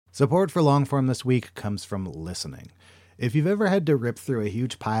Support for Longform this week comes from listening. If you've ever had to rip through a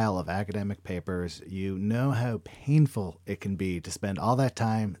huge pile of academic papers, you know how painful it can be to spend all that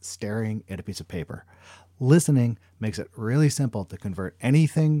time staring at a piece of paper. Listening makes it really simple to convert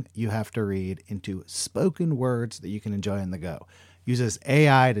anything you have to read into spoken words that you can enjoy on the go. Uses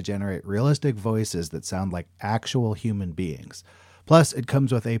AI to generate realistic voices that sound like actual human beings. Plus, it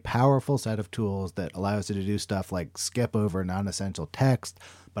comes with a powerful set of tools that allows you to do stuff like skip over non-essential text,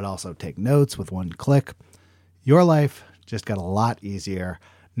 but also take notes with one click. Your life just got a lot easier.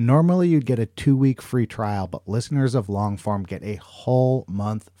 Normally, you'd get a 2-week free trial, but listeners of Longform get a whole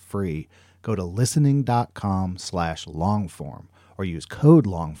month free. Go to listening.com/longform or use code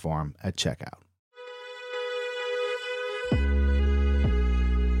longform at checkout.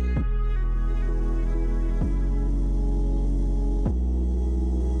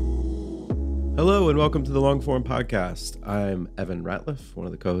 Hello and welcome to the Longform Podcast. I'm Evan Ratliff, one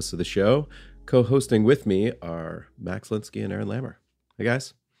of the co-hosts of the show. Co-hosting with me are Max Linsky and Aaron Lammer. Hey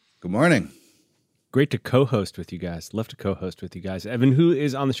guys. Good morning. Great to co-host with you guys. Love to co-host with you guys. Evan, who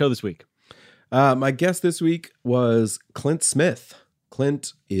is on the show this week? My guest this week was Clint Smith.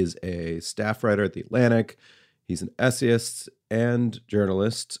 Clint is a staff writer at The Atlantic. He's an essayist and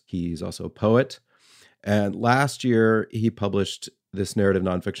journalist. He's also a poet. And last year, he published this narrative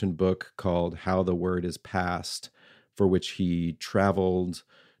nonfiction book called How the Word is Passed, for which he traveled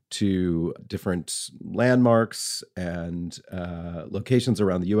to different landmarks and locations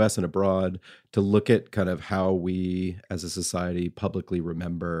around the U.S. and abroad to look at kind of how we as a society publicly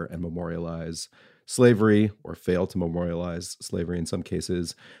remember and memorialize slavery, or fail to memorialize slavery in some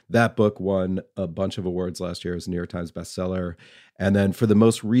cases. That book won a bunch of awards last year as a New York Times bestseller. And then for the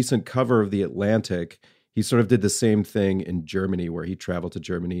most recent cover of The Atlantic, he sort of did the same thing in Germany, where he traveled to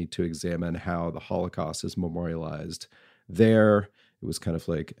Germany to examine how the Holocaust is memorialized there. It was kind of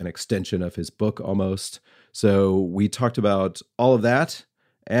like an extension of his book almost. So we talked about all of that,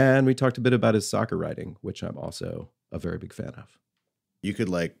 and we talked a bit about his soccer writing, which I'm also a very big fan of. You could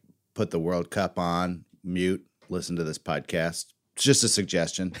put the World Cup on mute, listen to this podcast. It's just a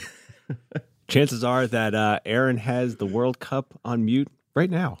suggestion. Chances are that Aaron has the World Cup on mute right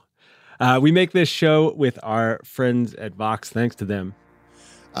now. We make this show with our friends at Vox. Thanks to them.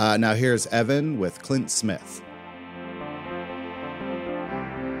 Now here's Evan with Clint Smith.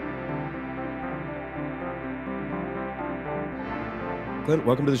 Clint,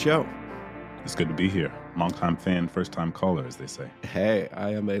 welcome to the show. It's good to be here. Long-time fan, first-time caller, as they say. Hey, I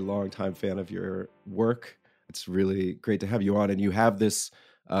am a longtime fan of your work. It's really great to have you on. And you have this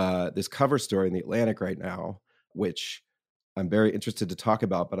cover story in The Atlantic right now, which I'm very interested to talk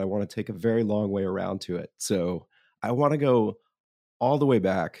about, but I want to take a very long way around to it. So I want to go all the way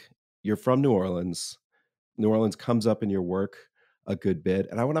back. You're from New Orleans. New Orleans comes up in your work a good bit.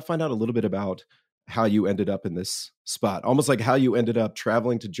 And I want to find out a little bit about how you ended up in this spot, almost like how you ended up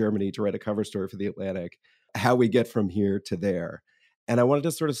traveling to Germany to write a cover story for The Atlantic, how we get from here to there. And I wanted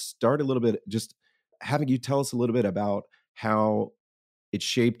to sort of start a little bit, just having you tell us a little bit about how it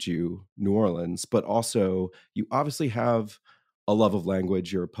shaped you, New Orleans, but also you obviously have a love of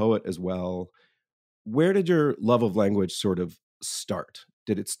language. You're a poet as well. Where did your love of language sort of start?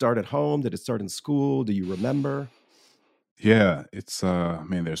 Did it start at home? Did it start in school? Do you remember? Yeah, it's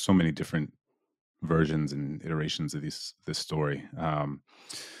there's so many different versions and iterations of this story. Born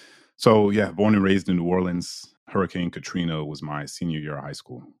and raised in New Orleans. Hurricane Katrina was my senior year of high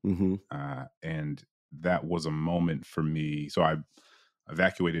school. Mm-hmm. And that was a moment for me. So I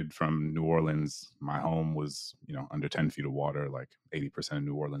evacuated from New Orleans. My home was, under 10 feet of water, like 80% of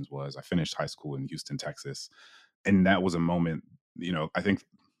New Orleans was. I finished high school in Houston, Texas. And that was a moment, I think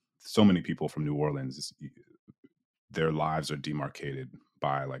so many people from New Orleans, their lives are demarcated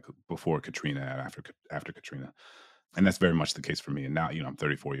by before Katrina and after Katrina. And that's very much the case for me. And now, I'm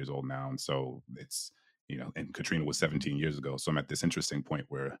 34 years old now. And so it's, and Katrina was 17 years ago. So I'm at this interesting point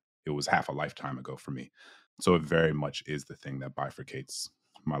where it was half a lifetime ago for me. So it very much is the thing that bifurcates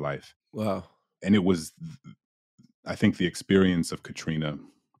my life. Wow. And it was, I think, the experience of Katrina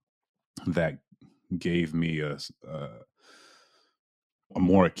that gave me a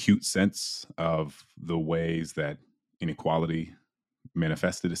more acute sense of the ways that inequality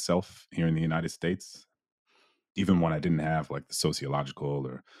manifested itself here in the United States. Even when I didn't have the sociological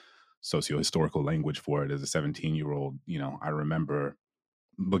or socio-historical language for it as a 17-year-old, I remember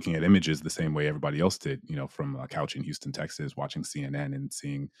looking at images the same way everybody else did, from a couch in Houston, Texas, watching CNN and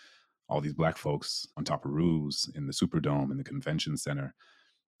seeing all these Black folks on top of roofs in the Superdome, in the convention center,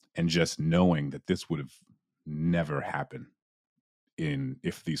 and just knowing that this would have never happened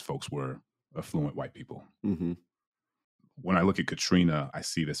if these folks were affluent white people. Mm-hmm. when I look at Katrina, I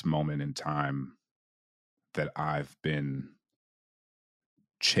see this moment in time that I've been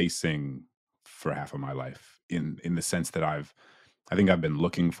chasing for half of my life, in the sense that I think I've been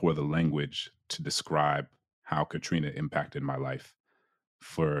looking for the language to describe how Katrina impacted my life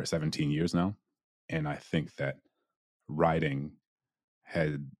for 17 years now. And I think that writing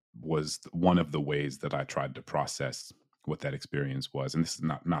had was one of the ways that I tried to process what that experience was. And this is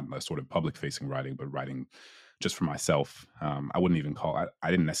not a sort of public facing writing, but writing just for myself. I wouldn't even call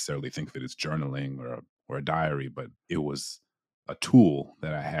I didn't necessarily think of it as journaling or a diary, but it was a tool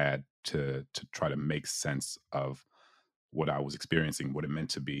that I had to try to make sense of what I was experiencing, what it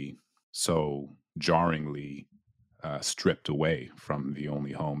meant to be so jarringly stripped away from the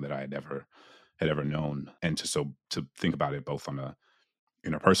only home that I had ever known, and to think about it both on a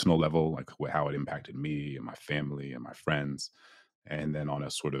interpersonal level, like how it impacted me and my family and my friends, and then on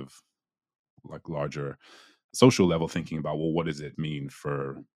a sort of like larger social level, thinking about, well, what does it mean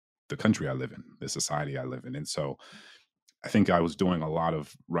for the country I live in, the society I live in? And so I think I was doing a lot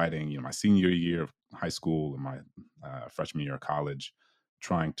of writing, my senior year of high school and my freshman year of college,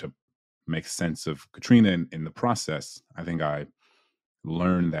 trying to make sense of Katrina. In the process, I think I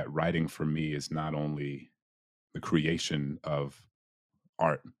learned that writing for me is not only the creation of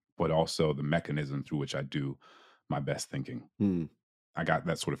art, but also the mechanism through which I do my best thinking. Hmm. I got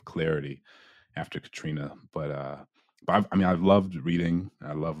that sort of clarity after Katrina, but I mean, I've loved reading.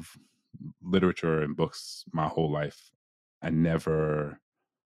 I love literature and books my whole life. I never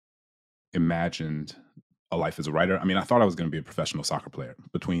imagined a life as a writer. I mean, I thought I was going to be a professional soccer player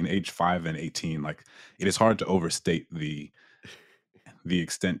between age 5 and 18. Like, it is hard to overstate the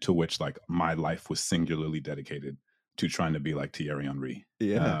extent to which like my life was singularly dedicated to trying to be like Thierry Henry.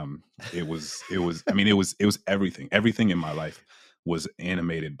 Yeah. I mean, it was everything. Everything in my life was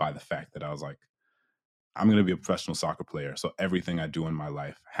animated by the fact that I was like, I'm going to be a professional soccer player. So everything I do in my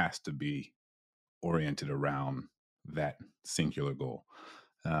life has to be oriented around that singular goal.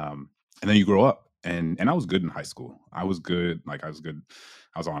 And then you grow up, and I was good in high school. I was good. Like, I was good.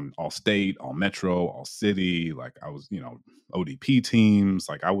 I was on all state, all metro, all city. Like, I was, ODP teams.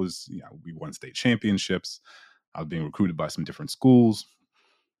 Like, I was, we won state championships. I was being recruited by some different schools.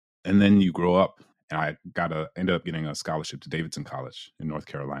 And then you grow up, and I ended up getting a scholarship to Davidson College in North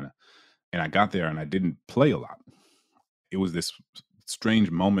Carolina. And I got there and I didn't play a lot. It was this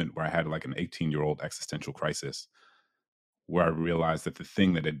strange moment where I had like an 18-year-old existential crisis, where I realized that the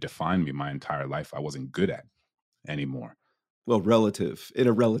thing that had defined me my entire life, I wasn't good at anymore. Well, in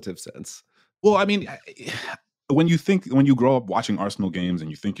a relative sense. Well, I mean, when you grow up watching Arsenal games and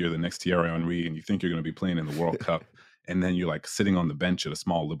you think you're the next Thierry Henry and you think you're going to be playing in the World Cup, and then you're like sitting on the bench at a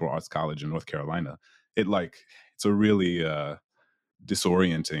small liberal arts college in North Carolina, it's a really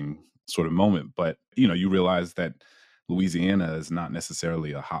disorienting sort of moment. But you realize that Louisiana is not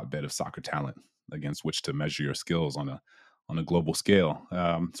necessarily a hotbed of soccer talent against which to measure your skills on a global scale.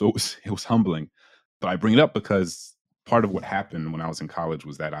 So it was humbling. But I bring it up because part of what happened when I was in college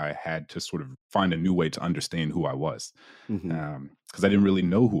was that I had to sort of find a new way to understand who I was, because I didn't really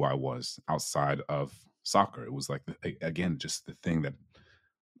know who I was outside of soccer. It was like, again, just the thing that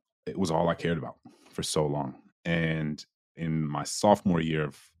it was all I cared about for so long. And in my sophomore year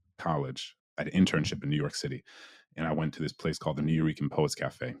of college, I had an internship in New York City, and I went to this place called the Nuyorican Poets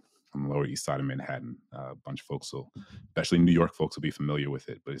Cafe on the Lower East Side of Manhattan. A bunch of folks especially New York folks, will be familiar with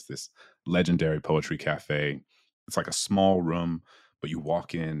it, but it's this legendary poetry cafe. It's like a small room, but you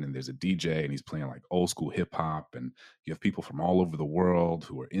walk in and there's a DJ and he's playing like old school hip hop, and you have people from all over the world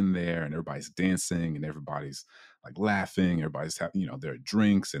who are in there, and everybody's dancing and everybody's like laughing. Everybody's having, their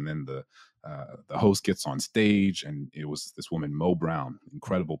drinks, and then the host gets on stage, and it was this woman, Mo Brown,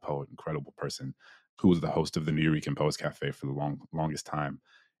 incredible poet, incredible person, who was the host of the Nuyorican Poets Cafe for the longest time.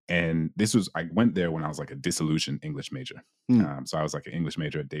 And I went there when I was like a disillusioned English major. So I was like an English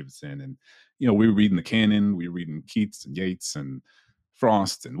major at Davidson, and we were reading the canon, we were reading Keats and Yeats and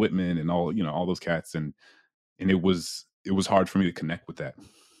Frost and Whitman and all those cats, and it was hard for me to connect with that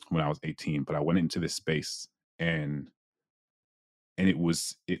when I was 18. But I went into this space, and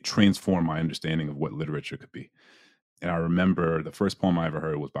it transformed my understanding of what literature could be. And I remember the first poem I ever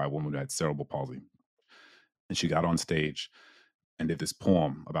heard was by a woman who had cerebral palsy, and she got on stage and did this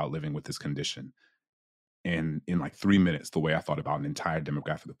poem about living with this condition. And in like 3 minutes, the way I thought about an entire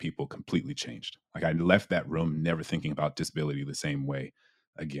demographic of people completely changed. Like, I left that room never thinking about disability the same way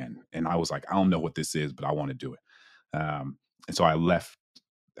again. And I was like, I don't know what this is, but I want to do it. And so I left,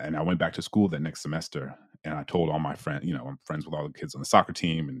 and I went back to school that next semester, and I told all my friends, I'm friends with all the kids on the soccer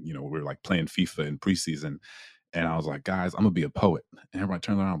team, and we were like playing FIFA in preseason. And I was like, guys, I'm gonna be a poet. And everybody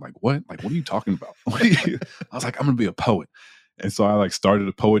turned around, I'm like, what? Like, what are you talking about? What are you? I was like, I'm gonna be a poet. And so I like started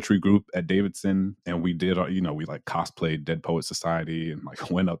a poetry group at Davidson, and we did, we like cosplayed Dead Poet Society and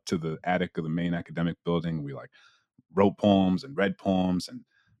like went up to the attic of the main academic building. We like wrote poems and read poems and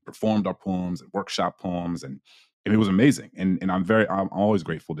performed our poems and workshop poems, and it was amazing. And I'm always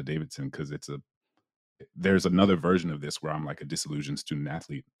grateful to Davidson because there's another version of this where I'm like a disillusioned student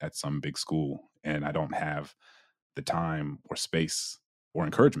athlete at some big school, and I don't have the time or space or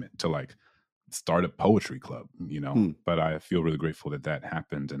encouragement to like start a poetry club, but I feel really grateful that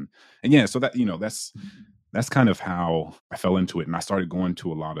happened. And yeah, so that's kind of how I fell into it. And I started going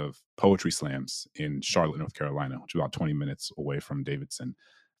to a lot of poetry slams in Charlotte, North Carolina, which is about 20 minutes away from Davidson.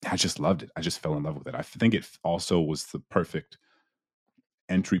 I just loved it. I just fell in love with it. I think it also was the perfect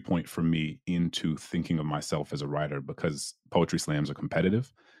entry point for me into thinking of myself as a writer, because poetry slams are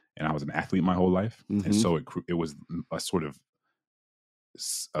competitive and I was an athlete my whole life. Mm-hmm. And so it was a sort of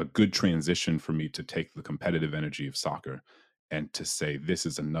a good transition for me to take the competitive energy of soccer and to say, this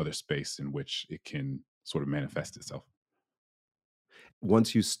is another space in which it can sort of manifest itself.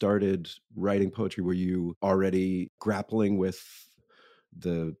 Once you started writing poetry, were you already grappling with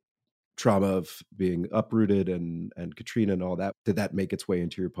the trauma of being uprooted and Katrina and all that? Did that make its way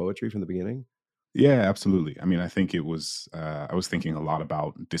into your poetry from the beginning? Yeah, absolutely. I mean, I think it was, I was thinking a lot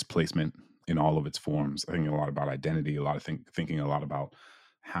about displacement in all of its forms. I think a lot about identity, thinking a lot about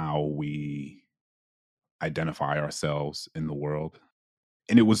how we identify ourselves in the world.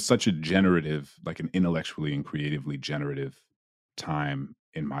 And it was such a generative, like an intellectually and creatively generative time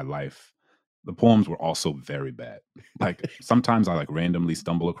in my life. The poems were also very bad. Like sometimes I like randomly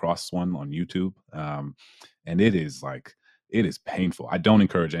stumble across one on YouTube. And it is painful. I don't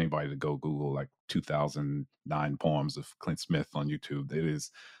encourage anybody to go Google like 2009 poems of Clint Smith on YouTube. It is,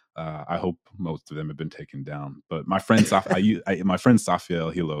 I hope most of them have been taken down. But my friend, my friend Safia El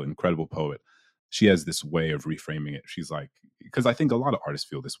Hilo, incredible poet, she has this way of reframing it. She's like, because I think a lot of artists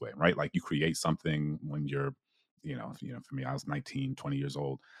feel this way, right? Like you create something when you're, for me, I was 19, 20 years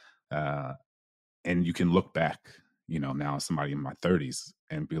old. And you can look back, now as somebody in my 30s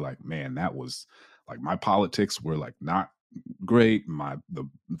and be like, man, that was like, my politics were like not great.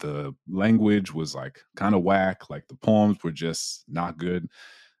 The language was like kind of whack. Like the poems were just not good.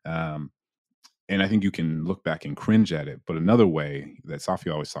 And I think you can look back and cringe at it. But another way that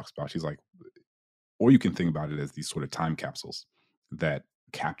Safia always talks about, she's like, or you can think about it as these sort of time capsules that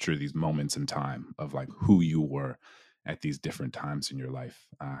capture these moments in time of like who you were at these different times in your life,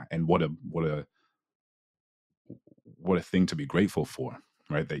 and what a thing to be grateful for,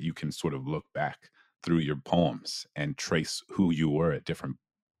 right? That you can sort of look back through your poems and trace who you were at different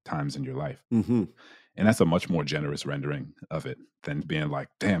times in your life. Mm-hmm. And that's a much more generous rendering of it than being like,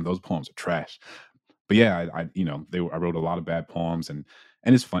 damn, those poems are trash. But yeah, I wrote a lot of bad poems, and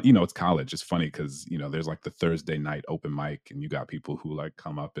it's fun. It's college. It's funny because there's like the Thursday night open mic, and you got people who like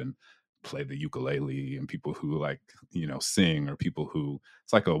come up and play the ukulele, and people who like sing, or people who,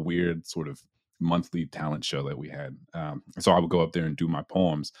 it's like a weird sort of monthly talent show that we had. So I would go up there and do my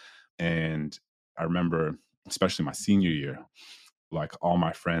poems, and I remember, especially my senior year, like all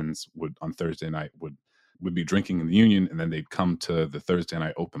my friends would on Thursday night would be drinking in the Union, and then they'd come to the Thursday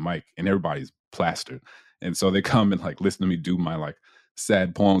night open mic, and everybody's plastered. And so they come and like listen to me do my like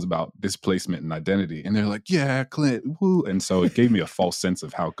sad poems about displacement and identity. And they're like, yeah, Clint, woo. And so it gave me a false sense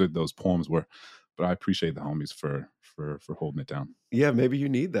of how good those poems were. But I appreciate the homies for holding it down. Yeah, maybe you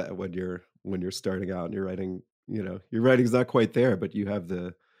need that when you're starting out and you're writing, your writing's not quite there, but you have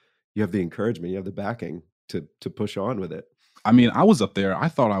the encouragement, you have the backing to push on with it. I mean, I was up there. I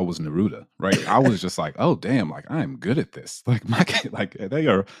thought I was Neruda, right? I was just like, oh damn, like I am good at this. Like they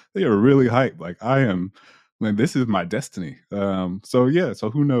are really hype. Like I am, like this is my destiny. So yeah.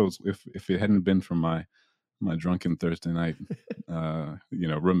 So who knows if it hadn't been for my drunken Thursday night,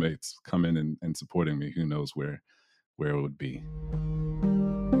 roommates coming and supporting me, who knows where it would be.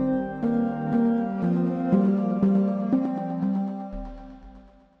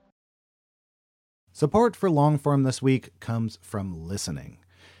 Support for Longform this week comes from listening.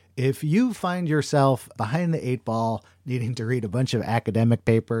 If you find yourself behind the 8 ball, needing to read a bunch of academic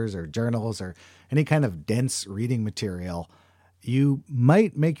papers or journals or any kind of dense reading material, you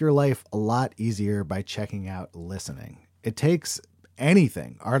might make your life a lot easier by checking out listening. It takes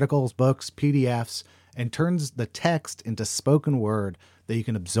anything, articles, books, PDFs, and turns the text into spoken word that you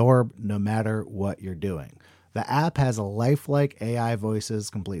can absorb no matter what you're doing. The app has lifelike AI voices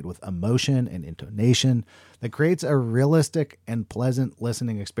complete with emotion and intonation that creates a realistic and pleasant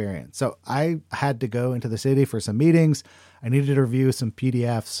listening experience. So I had to go into the city for some meetings. I needed to review some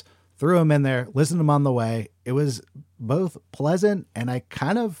PDFs threw them in there, listened to them on the way. It was both pleasant, and I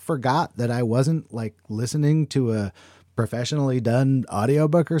kind of forgot that I wasn't like listening to a professionally done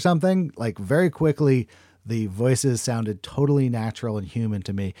audiobook or something. Like very quickly, the voices sounded totally natural and human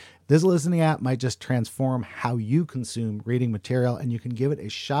to me. This listening app might just transform how you consume reading material, and you can give it a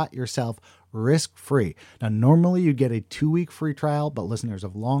shot yourself risk-free. Now, normally you get a 2-week free trial, but listeners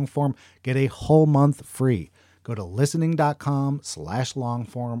of Longform get a whole month free. Go to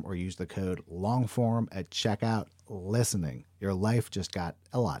listening.com/longform or use the code longform at checkout. Listening. Your life just got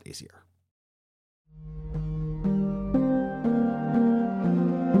a lot easier.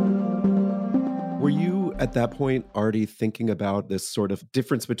 Were you at that point already thinking about this sort of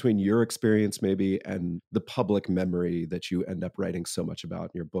difference between your experience maybe and the public memory that you end up writing so much about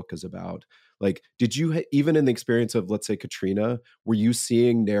and your book is about? Like, did you, even in the experience of, let's say, Katrina, were you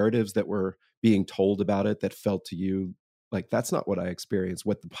seeing narratives that were being told about it that felt to you like, that's not what I experienced?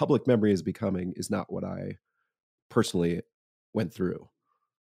 What the public memory is becoming is not what I personally went through.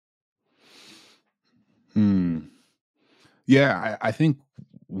 Yeah, I think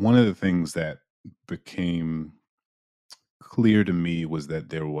one of the things that became clear to me was that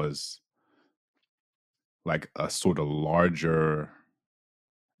there was like a sort of larger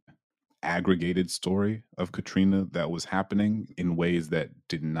aggregated story of Katrina that was happening in ways that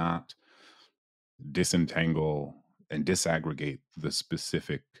did not disentangle and disaggregate the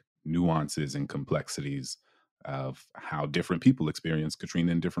specific nuances and complexities of how different people experience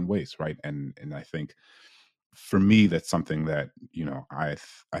Katrina in different ways, right? And I think for me, that's something that I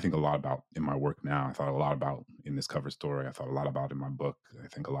think a lot about in my work now. I thought a lot about in this cover story. I thought a lot about in my book. I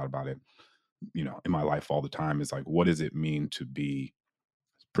think a lot about it, in my life all the time. Is like, what does it mean to be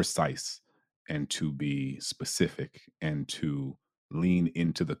precise and to be specific and to lean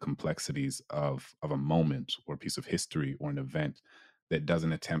into the complexities of a moment or a piece of history or an event that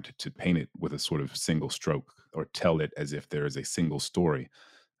doesn't attempt to paint it with a sort of single stroke or tell it as if there is a single story,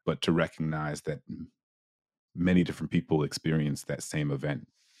 but to recognize that many different people experience that same event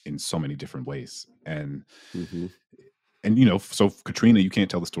in so many different ways. And Mm-hmm. so Katrina, you can't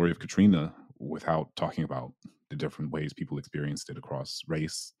tell the story of Katrina without talking about the different ways people experienced it across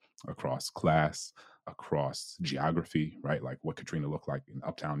race, across class, across geography, right? Like what Katrina looked like in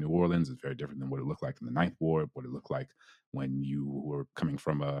uptown New Orleans is very different than what it looked like in the Ninth Ward, what it looked like when you were coming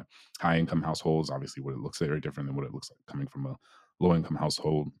from a high income household. Obviously, what it looks very different than what it looks like coming from a low income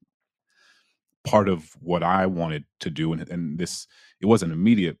household. Part of what I wanted to do, and this, it wasn't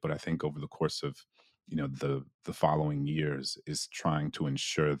immediate, but I think over the course of the following years, is trying to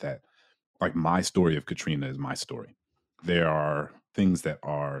ensure that like my story of Katrina is my story. There are things that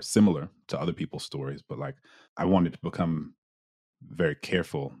are similar to other people's stories, but like I wanted to become very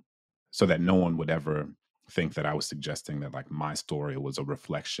careful so that no one would ever think that I was suggesting that like my story was a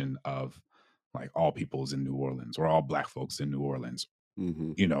reflection of like all peoples in New Orleans or all Black folks in New Orleans.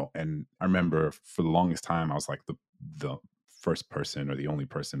 Mm-hmm. And I remember for the longest time I was like the first person or the only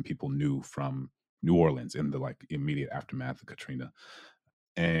person people knew from New Orleans in the like immediate aftermath of Katrina.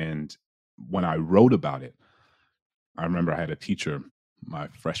 And when I wrote about it, I remember I had a teacher my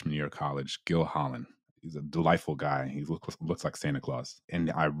freshman year of college, Gil Holland. He's a delightful guy. He looks like Santa Claus.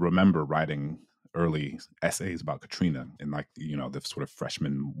 And I remember writing early essays about Katrina in like, the sort of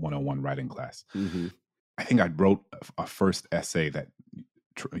freshman 101 writing class. Mm-hmm. I think I wrote a first essay that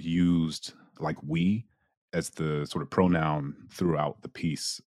used like we as the sort of pronoun throughout the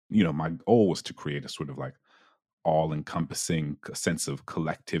piece. My goal was to create a sort of like all encompassing sense of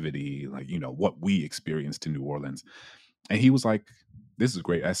collectivity, like, what we experienced in New Orleans. And he was like, this is a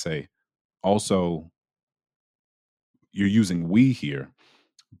great essay. Also, you're using we here,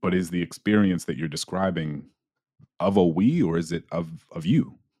 but is the experience that you're describing of a we or is it of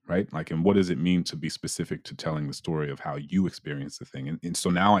you? Right? Like, and what does it mean to be specific to telling the story of how you experience the thing? And so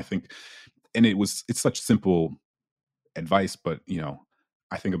now I think, and it's such simple advice, but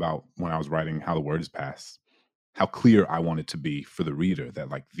I think about when I was writing How the Word is Passed, how clear I want it to be for the reader that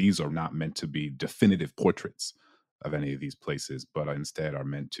like these are not meant to be definitive portraits of any of these places, but instead are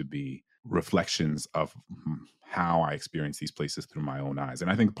meant to be reflections of how I experience these places through my own eyes. And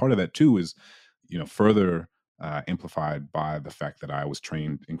I think part of that too is, further amplified by the fact that I was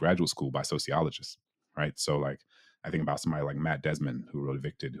trained in graduate school by sociologists, right? So like I think about somebody like Matt Desmond, who wrote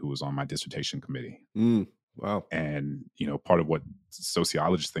Evicted, who was on my dissertation committee. Wow. And, part of what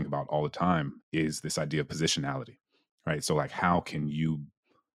sociologists think about all the time is this idea of positionality, right? So like, how can you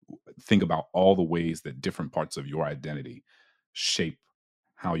think about all the ways that different parts of your identity shape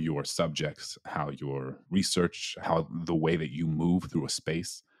how your subjects, how your research, how the way that you move through a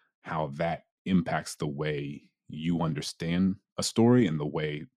space, how that impacts the way you understand a story and the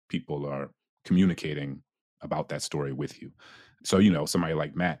way people are communicating about that story with you. So, somebody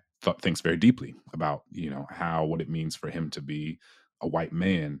like Matt thinks very deeply about, what it means for him to be a white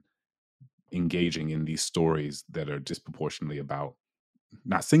man engaging in these stories that are disproportionately about,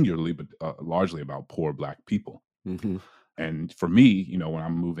 not singularly, but largely about poor Black people. Mm-hmm. And for me, when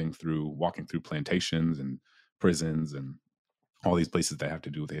I'm walking through plantations and prisons and all these places that have to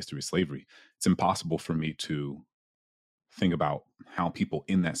do with the history of slavery, it's impossible for me to think about how people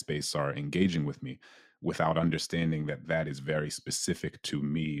in that space are engaging with me without understanding that that is very specific to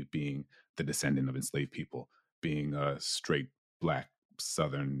me being the descendant of enslaved people, being a straight Black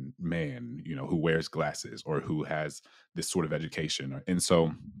Southern man, who wears glasses or who has this sort of education. And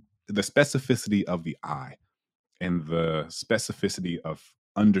so the specificity of the eye and the specificity of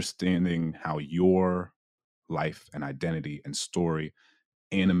understanding how your life and identity and story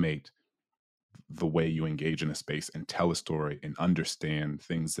animate the way you engage in a space and tell a story and understand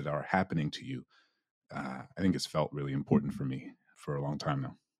things that are happening to you. I think it's felt really important for me for a long time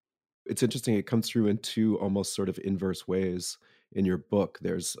now. It's interesting. It comes through in two almost sort of inverse ways in your book.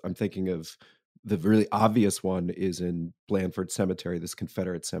 I'm thinking of the really obvious one is in Blandford Cemetery, this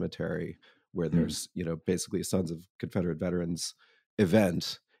Confederate cemetery, where there's, basically a Sons of Confederate Veterans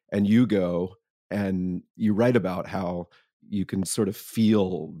event. And you go and you write about how you can sort of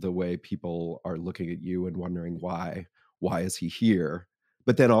feel the way people are looking at you and wondering why is he here?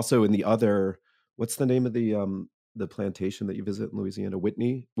 But then also in the other, what's the name of the plantation that you visit in Louisiana,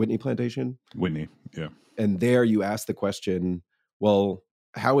 Whitney Plantation? Whitney, yeah. And there you ask the question, well,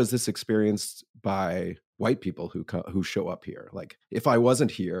 how is this experienced by white people who show up here? Like, if I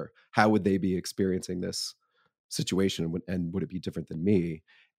wasn't here, how would they be experiencing this situation? And would it be different than me?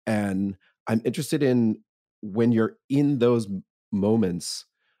 And I'm interested in, when you're in those moments,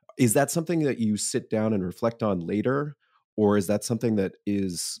 is that something that you sit down and reflect on later? Or is that something that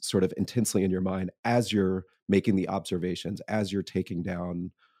is sort of intensely in your mind as you're making the observations, as you're taking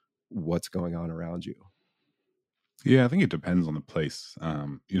down what's going on around you? Yeah, I think it depends on the place.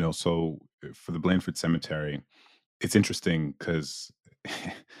 So for the Blandford Cemetery, it's interesting because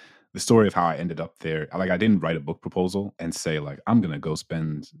the story of how I ended up there, I didn't write a book proposal and say like, I'm going to go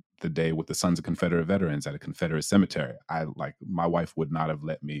spend the day with the Sons of Confederate Veterans at a Confederate cemetery. My wife would not have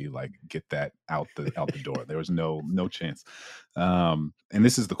let me get that out the door. There was no chance. And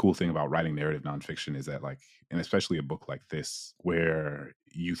this is the cool thing about writing narrative nonfiction is that and especially a book like this, where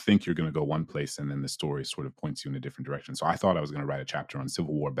you think you're going to go one place and then the story sort of points you in a different direction. So I thought I was going to write a chapter on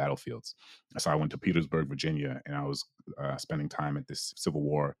Civil War battlefields. So I went to Petersburg, Virginia, and I was spending time at this Civil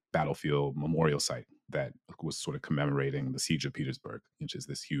War battlefield memorial site that was sort of commemorating the siege of Petersburg, which is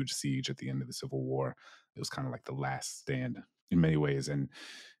this huge siege at the end of the Civil War. It was kind of like the last stand in many ways. And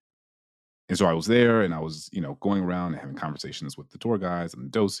so I was there and I was, going around and having conversations with the tour guides and the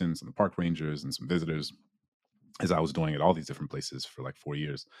docents and the park rangers and some visitors, as I was doing at all these different places for 4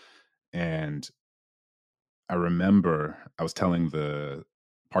 years. And I remember I was telling the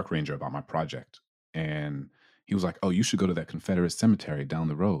park ranger about my project, and he was like, "Oh, you should go to that Confederate cemetery down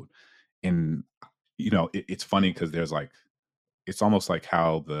the road." And it's funny because there's it's almost like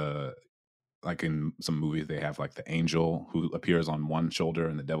how in some movies they have the angel who appears on one shoulder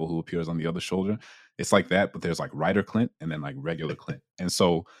and the devil who appears on the other shoulder. It's like that, but there's Writer Clint and then regular Clint. And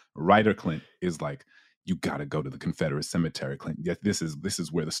so Writer Clint is you got to go to the Confederate cemetery, Clint. Yes, this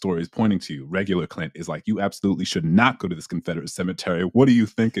is where the story is pointing to you. Regular Clint is you absolutely should not go to this Confederate cemetery. What are you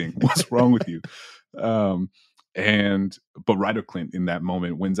thinking? What's wrong with you? But Writer Clint in that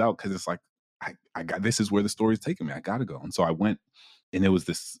moment wins out because it's I got, this is where the story is taking me. I got to go. And so I went, and it was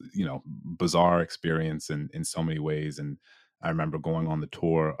this, bizarre experience in so many ways. And I remember going on the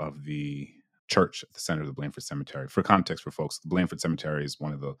tour of the church at the center of the Blandford Cemetery. For context for folks, the Blandford Cemetery is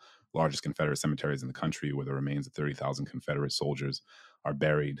one of the largest Confederate cemeteries in the country, where the remains of 30,000 Confederate soldiers are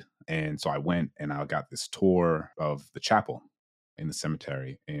buried. And so I went and I got this tour of the chapel in the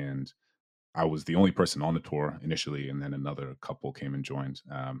cemetery. And I was the only person on the tour initially, and then another couple came and joined.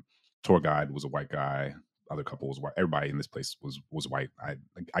 Tour guide was a white guy. Other couple was white. Everybody in this place was white.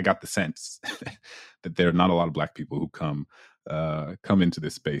 I got the sense that there are not a lot of Black people who come into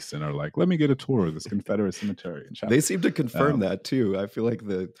this space and are like, let me get a tour of this Confederate cemetery. They seem to confirm that too. I feel like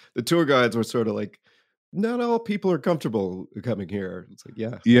the tour guides were sort of like, not all people are comfortable coming here. It's like,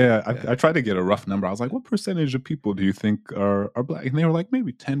 yeah. I tried to get a rough number. I was like, what percentage of people do you think are Black? And they were like,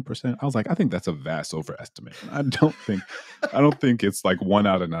 maybe 10%. I was like, I think that's a vast overestimate. I don't think it's 1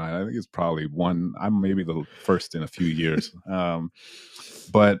 out of 9. I think it's probably one. I'm maybe the first in a few years.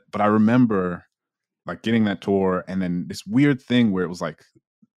 But I remember getting that tour, and then this weird thing where it was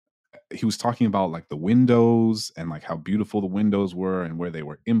he was talking about like the windows and like how beautiful the windows were and where they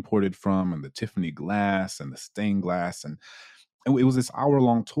were imported from, and the Tiffany glass and the stained glass. And it was this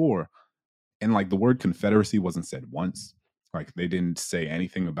hour-long tour, and like the word Confederacy wasn't said once. Like they didn't say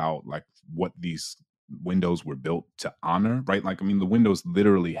anything about like what these windows were built to honor, right? Like, I mean, the windows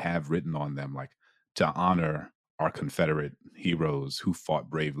literally have written on them like, to honor our Confederate heroes who fought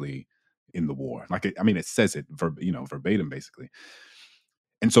bravely in the war. Like, I mean, it says it verbatim, basically.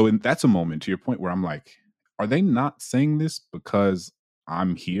 And so that's a moment, to your point, where I'm like, are they not saying this because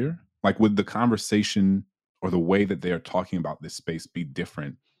I'm here? Like, would the conversation or the way that they are talking about this space be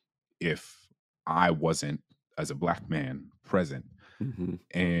different if I wasn't, as a Black man, present? Mm-hmm.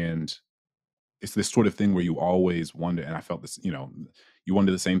 And it's this sort of thing where you always wonder, and I felt this, you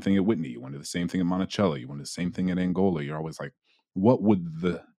wonder the same thing at Whitney, you wonder the same thing at Monticello, you wonder the same thing at Angola. You're always like,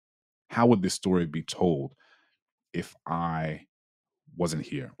 how would this story be told if I wasn't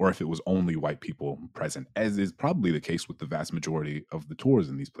here, or if it was only white people present, as is probably the case with the vast majority of the tours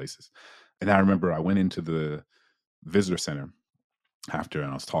in these places. And I remember I went into the visitor center after,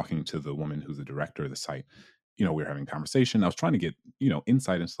 and I was talking to the woman who's the director of the site. We were having a conversation. I was trying to get,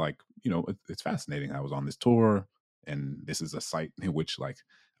 insight into like, it's fascinating. I was on this tour, and this is a site in which, like,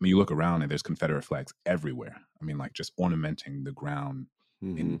 I mean, you look around and there's Confederate flags everywhere. I mean, like, just ornamenting the ground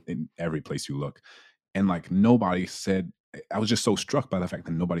in every place you look. And like nobody said, I was just so struck by the fact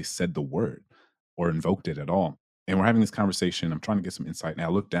that nobody said the word or invoked it at all. And we're having this conversation. I'm trying to get some insight. And I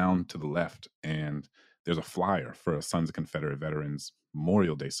look down to the left, and there's a flyer for a Sons of Confederate Veterans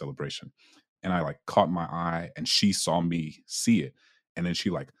Memorial Day celebration. And I like caught my eye, and she saw me see it. And then she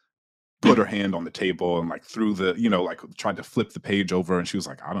like put her hand on the table and like threw the, like tried to flip the page over. And she was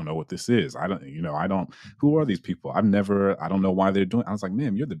like, I don't know what this is. I don't, who are these people? I don't know why they're doing it. I was like,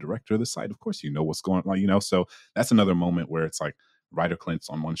 ma'am, you're the director of the site. Of course, you know what's going on, so that's another moment where it's like Ryder Clint's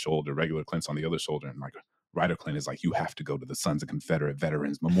on one shoulder, regular Clint's on the other shoulder. And like Ryder Clint is like, you have to go to the Sons of Confederate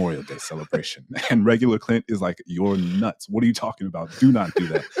Veterans Memorial Day celebration. And regular Clint is like, you're nuts. What are you talking about? Do not do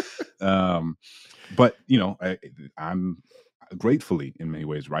that. But I'm gratefully, in many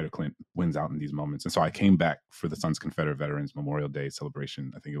ways, Ryder Clint wins out in these moments. And so I came back for the Sons of Confederate Veterans Memorial Day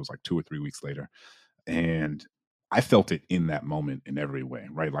celebration. I think it was like 2 or 3 weeks later. And I felt it in that moment in every way,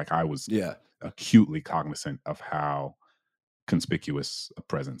 right? Like I was acutely cognizant of how conspicuous a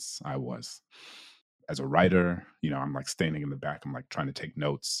presence I was. As a writer, I'm like standing in the back, I'm like trying to take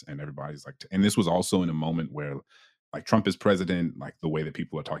notes, and everybody's like, and this was also in a moment where like Trump is president, like the way that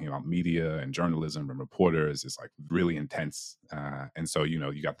people are talking about media and journalism and reporters is like really intense. And so,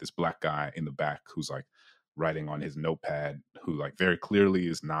 you got this Black guy in the back who's like writing on his notepad, who like very clearly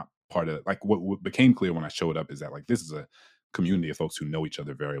is not part of, like, what became clear when I showed up is that like this is a community of folks who know each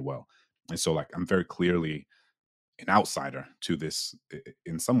other very well. And so like I'm very clearly an outsider to this,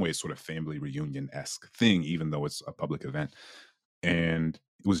 in some ways, sort of family reunion-esque thing, even though it's a public event. And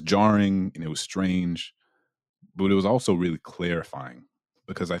it was jarring and it was strange, but it was also really clarifying,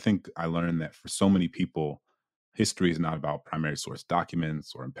 because I think I learned that for so many people, history is not about primary source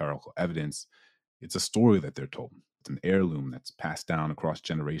documents or empirical evidence. It's a story that they're told. It's an heirloom that's passed down across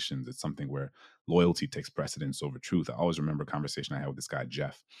generations. It's something where loyalty takes precedence over truth. I always remember a conversation I had with this guy,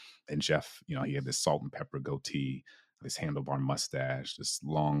 Jeff. And Jeff, he had this salt and pepper goatee, this handlebar mustache, this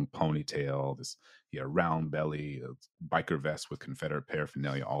long ponytail, he had a round belly, a biker vest with Confederate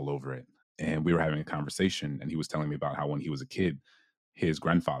paraphernalia all over it. And we were having a conversation, and he was telling me about how when he was a kid, his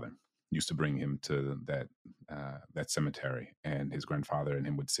grandfather used to bring him to that cemetery, and his grandfather and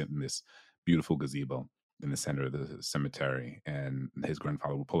him would sit in this beautiful gazebo in the center of the cemetery, and his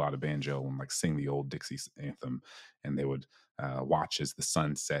grandfather would pull out a banjo and like sing the old Dixie anthem, and they would watch as the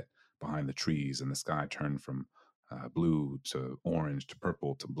sun set behind the trees and the sky turned from blue to orange to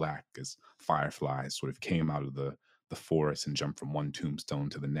purple to black as fireflies sort of came out of the forest and jumped from one tombstone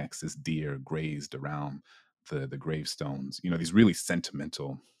to the next as deer grazed around the gravestones. These really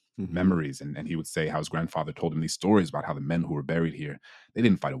sentimental memories. And he would say how his grandfather told him these stories about how the men who were buried here, they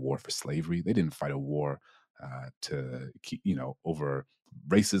didn't fight a war for slavery. They didn't fight a war to keep, over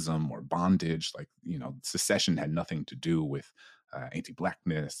racism or bondage. Like, secession had nothing to do with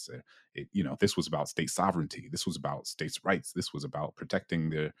anti-blackness. This was about state sovereignty. This was about states' rights. This was about protecting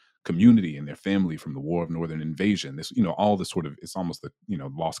their community and their family from the War of Northern Invasion. This, all this sort of, it's almost the,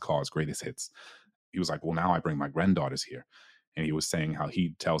 lost cause greatest hits. He was like, well, now I bring my granddaughters here. And he was saying how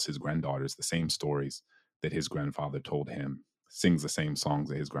he tells his granddaughters the same stories that his grandfather told him, sings the same songs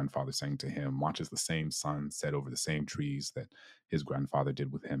that his grandfather sang to him, watches the same sun set over the same trees that his grandfather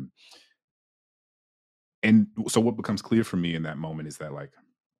did with him. And so what becomes clear for me in that moment is that, like,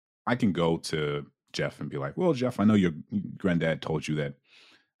 I can go to Jeff and be like, well, Jeff, I know your granddad told you that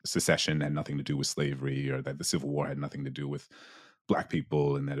secession had nothing to do with slavery, or that the Civil War had nothing to do with Black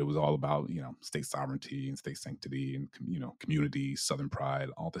people, and that it was all about, state sovereignty and state sanctity and, community, Southern pride,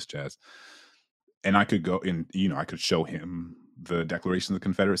 all this jazz. And I could go and, I could show him the Declaration of the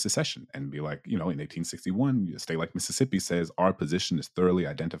Confederate Secession and be like, in 1861, a state like Mississippi says, our position is thoroughly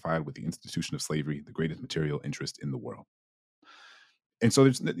identified with the institution of slavery, the greatest material interest in the world. And so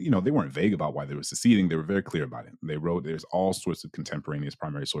they weren't vague about why they were seceding. They were very clear about it. They wrote, there's all sorts of contemporaneous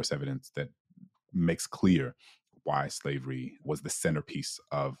primary source evidence that makes clear why slavery was the centerpiece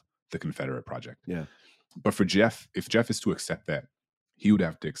of the Confederate project. Yeah. But for Jeff, if Jeff is to accept that, he would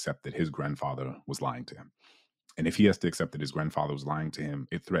have to accept that his grandfather was lying to him. And if he has to accept that his grandfather was lying to him,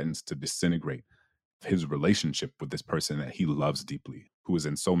 it threatens to disintegrate his relationship with this person that he loves deeply, who is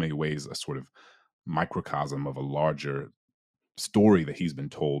in so many ways a sort of microcosm of a larger story that he's been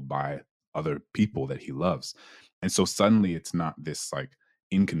told by other people that he loves. And so suddenly it's not this like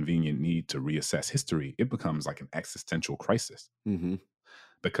inconvenient need to reassess history. It becomes like an existential crisis. Mm-hmm.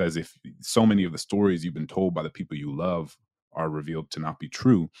 Because if so many of the stories you've been told by the people you love are revealed to not be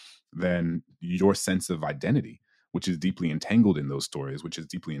true, then your sense of identity, which is deeply entangled in those stories, which is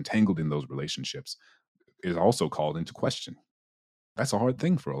deeply entangled in those relationships, is also called into question. That's a hard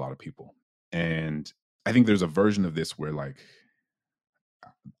thing for a lot of people. And I think there's a version of this where like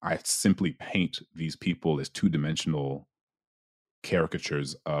I simply paint these people as two-dimensional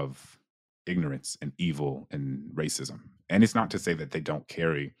caricatures of ignorance and evil and racism. And it's not to say that they don't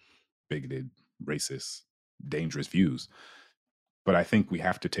carry bigoted, racist, dangerous views, but I think we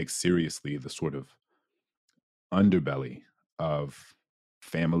have to take seriously the sort of underbelly of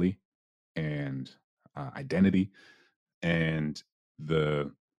family and identity and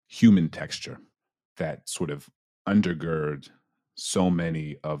the human texture that sort of undergird so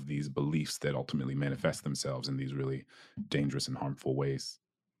many of these beliefs that ultimately manifest themselves in these really dangerous and harmful ways.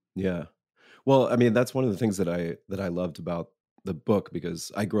 Yeah. Well, I mean, that's one of the things that I loved about the book,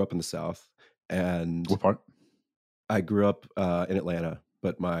 because I grew up in the South, and What part? I grew up in Atlanta,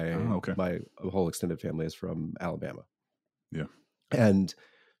 but my okay. my whole extended family is from Alabama. Yeah. And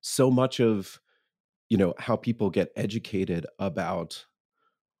so much of, how people get educated about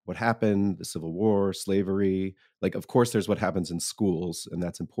what happened, the Civil War, slavery, like, of course, there's what happens in schools, and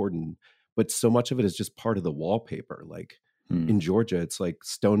that's important, but so much of it is just part of the wallpaper. Like in Georgia, it's like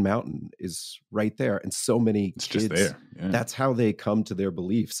Stone Mountain is right there, and so many It's kids, just there. Yeah. that's how they come to their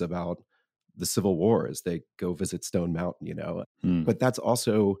beliefs about the Civil War, is they go visit Stone Mountain, But that's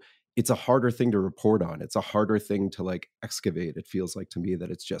also, it's a harder thing to report on. It's a harder thing to like excavate. It feels like to me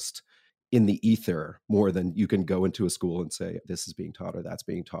that it's just in the ether more than you can go into a school and say, this is being taught or that's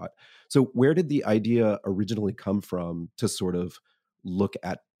being taught. So where did the idea originally come from to sort of look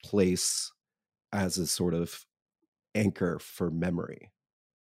at place as a sort of anchor for memory?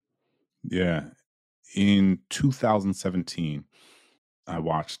 Yeah. In 2017, I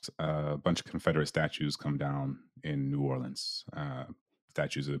watched a bunch of Confederate statues come down in New Orleans.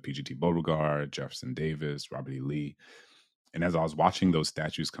 Statues of PGT Beauregard, Jefferson Davis, Robert E. Lee. And as I was watching those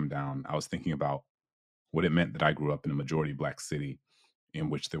statues come down, I was thinking about what it meant that I grew up in a majority Black city in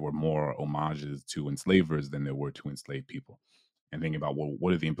which there were more homages to enslavers than there were to enslaved people. And thinking about, well,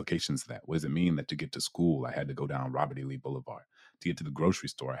 what are the implications of that? What does it mean that to get to school, I had to go down Robert E. Lee Boulevard? To get to the grocery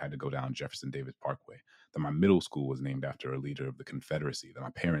store, I had to go down Jefferson Davis Parkway. That my middle school was named after a leader of the Confederacy. That my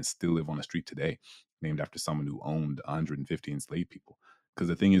parents still live on a street today named after someone who owned 150 enslaved people. Because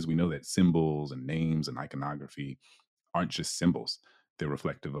the thing is, we know that symbols and names and iconography aren't just symbols. They're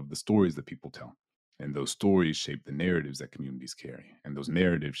reflective of the stories that people tell. And those stories shape the narratives that communities carry. And those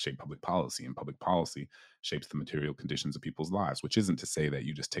narratives shape public policy. And public policy shapes the material conditions of people's lives, which isn't to say that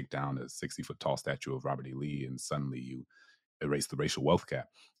you just take down a 60-foot tall statue of Robert E. Lee and suddenly you erase the racial wealth gap.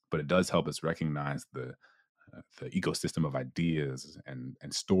 But it does help us recognize the ecosystem of ideas and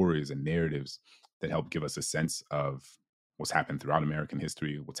stories and narratives that help give us a sense of what's happened throughout American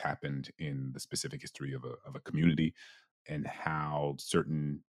history, what's happened in the specific history of a community, and how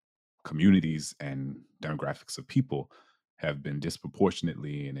certain communities and demographics of people have been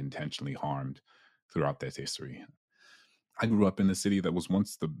disproportionately and intentionally harmed throughout that history. I grew up in a city that was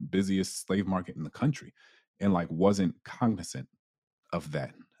once the busiest slave market in the country and like wasn't cognizant of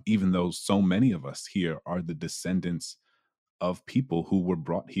that, even though so many of us here are the descendants of people who were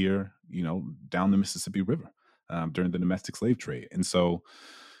brought here, down the Mississippi River during the domestic slave trade. And so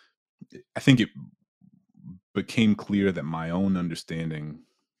I think it became clear that my own understanding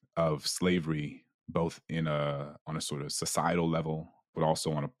of slavery, both on a sort of societal level, but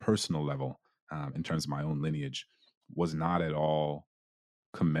also on a personal level, in terms of my own lineage, was not at all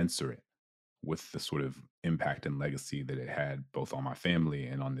commensurate with the sort of impact and legacy that it had both on my family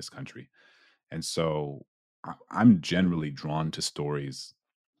and on this country. And so I'm generally drawn to stories,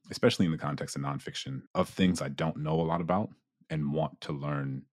 especially in the context of nonfiction, of things I don't know a lot about and want to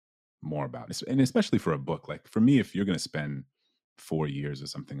learn more about. And especially for a book. Like for me, if you're going to spend 4 years or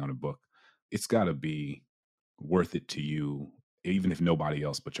something on a book, it's got to be worth it to you, even if nobody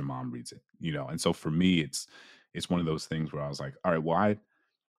else but your mom reads it, you know? And so for me, it's one of those things where I was like, all right, well,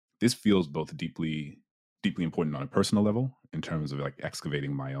 this feels both deeply important on a personal level in terms of like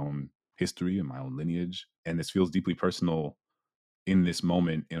excavating my own history and my own lineage. And this feels deeply personal in this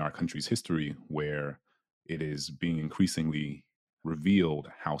moment in our country's history where it is being increasingly revealed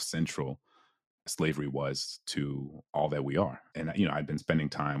how central slavery was to all that we are. And I'd been spending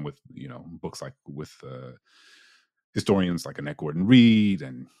time with books like with historians like Annette Gordon Reed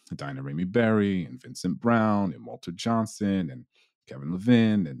and Dinah Ramey Berry and Vincent Brown and Walter Johnson and Kevin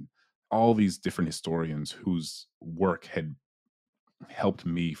Levin and all these different historians whose work had helped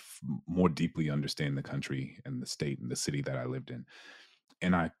me more deeply understand the country and the state and the city that I lived in.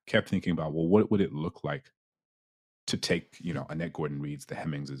 And I kept thinking about, well, what would it look like to take, Annette Gordon Reed's The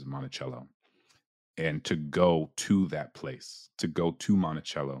Hemingses of Monticello and to go to that place, to go to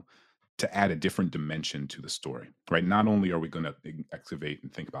Monticello, to add a different dimension to the story, right? Not only are we going to excavate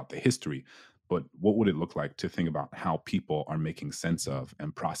and think about the history, but what would it look like to think about how people are making sense of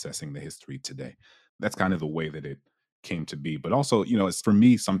and processing the history today? That's kind of the way that it came to be. But also, it's for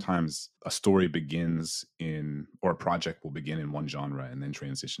me, sometimes a story begins or a project will begin in one genre and then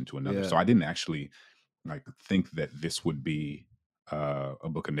transition to another. Yeah. So I didn't actually think that this would be a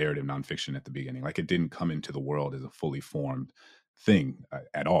book of narrative nonfiction at the beginning. Like it didn't come into the world as a fully formed thing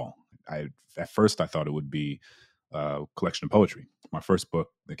at all. At first I thought it would be a collection of poetry. My first book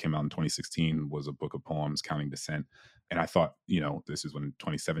that came out in 2016 was a book of poems, Counting Descent. And I thought, this is when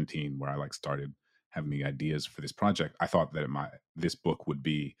 2017, where I started having the ideas for this project. I thought that this book would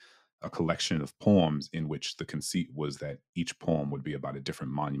be a collection of poems in which the conceit was that each poem would be about a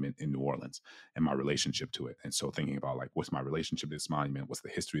different monument in New Orleans and my relationship to it. And so thinking about what's my relationship to this monument? What's the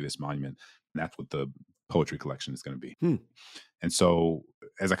history of this monument? And that's what the poetry collection is going to be. And so,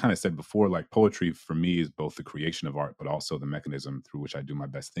 as I kind of said before, poetry for me is both the creation of art, but also the mechanism through which I do my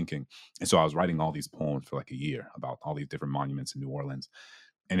best thinking. And so I was writing all these poems for a year about all these different monuments in New Orleans.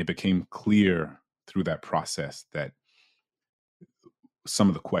 And it became clear through that process that some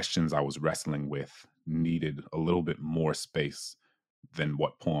of the questions I was wrestling with needed a little bit more space than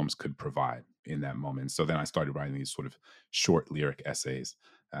what poems could provide in that moment. So then I started writing these sort of short lyric essays.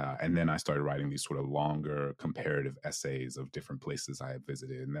 And then I started writing these sort of longer comparative essays of different places I had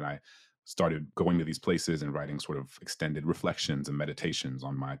visited. And then I started going to these places and writing sort of extended reflections and meditations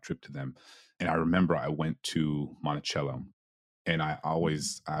on my trip to them. And I remember I went to Monticello. And I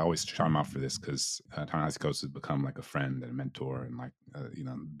always shout him out for this because Ta-Nehisi Coates has become a friend and a mentor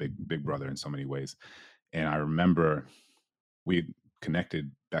and big brother in so many ways. And I remember we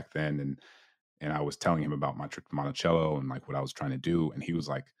connected back then, and I was telling him about my trip to Monticello and what I was trying to do, and he was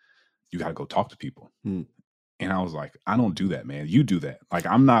like, "You got to go talk to people." And I was like, "I don't do that, man. You do that.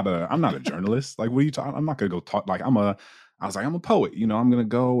 I'm not a journalist. What are you talking? I'm not gonna go talk. I was like, I'm a poet. I'm gonna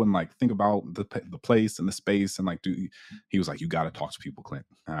go and think about the place and the space and do." He was like, "You got to talk to people, Clint."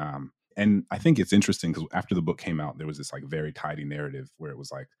 And I think it's interesting because after the book came out, there was this very tidy narrative where it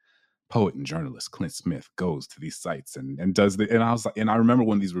was poet and journalist Clint Smith goes to these sites and does and I was like, and I remember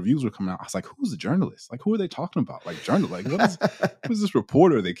when these reviews were coming out, I was like, who's the journalist? Who are they talking about? Who's this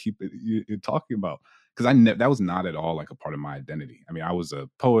reporter they keep talking about? Because that was not at all a part of my identity. I mean, I was a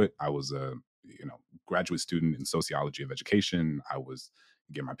poet. I was a graduate student in sociology of education. I was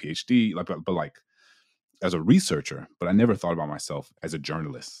getting my PhD, but as a researcher. But I never thought about myself as a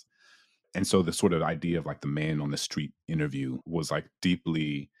journalist. And so the sort of idea of the man on the street interview was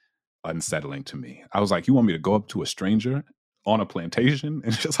deeply unsettling to me. I was like, you want me to go up to a stranger on a plantation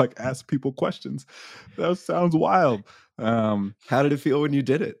and just ask people questions? That sounds wild. How did it feel when you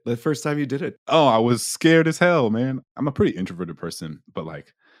did it? The first time you did it? Oh, I was scared as hell, man. I'm a pretty introverted person, but I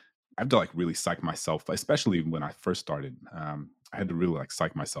have to really psych myself, especially when I first started. I had to really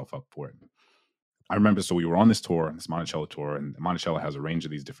psych myself up for it. I remember, so we were on this tour, this Monticello tour, and Monticello has a range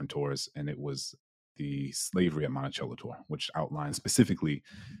of these different tours, and it was the Slavery at Monticello tour, which outlines specifically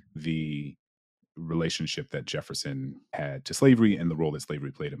the relationship that Jefferson had to slavery and the role that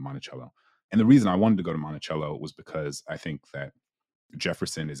slavery played at Monticello. And the reason I wanted to go to Monticello was because I think that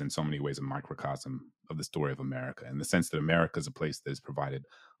Jefferson is in so many ways a microcosm of the story of America, in the sense that America is a place that has provided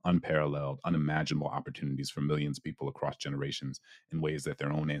unparalleled, unimaginable opportunities for millions of people across generations in ways that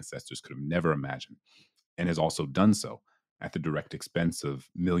their own ancestors could have never imagined, and has also done so at the direct expense of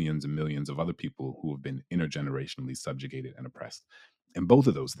millions and millions of other people who have been intergenerationally subjugated and oppressed. And both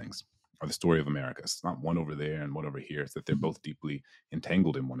of those things are the story of America. It's not one over there and one over here. It's that they're both deeply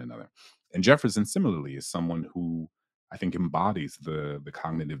entangled in one another. And Jefferson, similarly, is someone who I think embodies the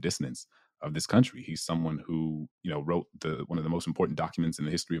cognitive dissonance of this country. He's someone who, wrote one of the most important documents in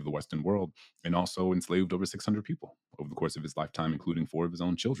the history of the Western world, and also enslaved over 600 people over the course of his lifetime, including 4 of his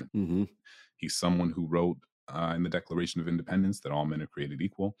own children. Mm-hmm. He's someone who wrote in the Declaration of Independence that all men are created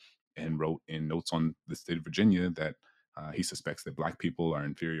equal, and wrote in notes on the state of Virginia that he suspects that Black people are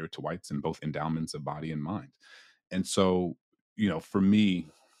inferior to whites in both endowments of body and mind. And so, for me,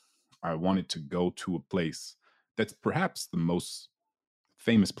 I wanted to go to a place that's perhaps the most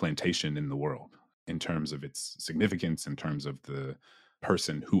famous plantation in the world in terms of its significance, in terms of the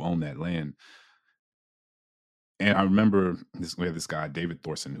person who owned that land. And I remember we had this guy, David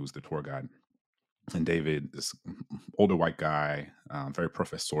Thorson, who's the tour guide. And David, this older white guy, very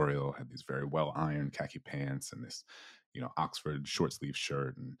professorial, had these very well ironed khaki pants and this, Oxford short sleeve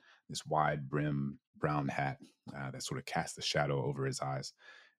shirt and this wide brim brown hat that sort of cast a shadow over his eyes.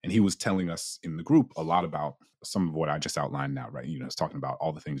 And he was telling us in the group a lot about some of what I just outlined now, right? It's talking about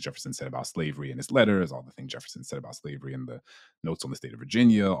all the things Jefferson said about slavery in his letters, all the things Jefferson said about slavery in the notes on the state of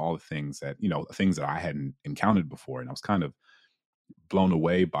Virginia, all the things that, things that I hadn't encountered before. And I was kind of blown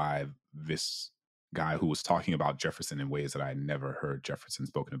away by this guy who was talking about Jefferson in ways that I had never heard Jefferson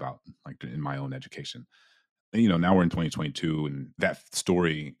spoken about, like in my own education. And, now we're in 2022, and that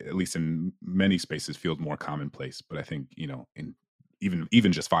story, at least in many spaces, feels more commonplace. But I think, in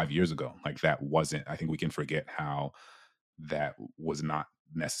even just 5 years ago, like that wasn't. I think we can forget how that was not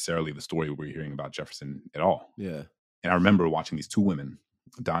necessarily the story we're hearing about Jefferson at all. Yeah. And I remember watching these 2 women,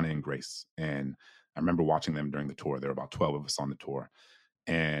 Donna and Grace, and I remember watching them during the tour. There were about 12 of us on the tour,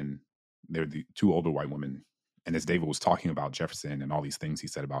 and they're the 2 older white women. And as David was talking about Jefferson and all these things he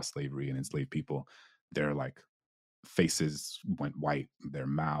said about slavery and enslaved people, their like faces went white, their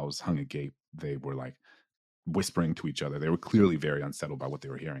mouths hung agape. They were like whispering to each other. They were clearly very unsettled by what they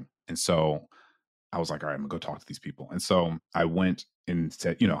were hearing. And so I was like, all right, I'm gonna go talk to these people. And so I went and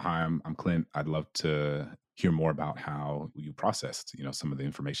said, hi, I'm Clint. I'd love to hear more about how you processed, some of the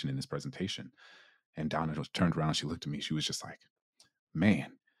information in this presentation. And Donna just turned around. She looked at me. She was just like,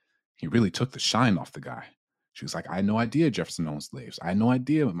 man, he really took the shine off the guy. She was like, I had no idea Jefferson owned slaves. I had no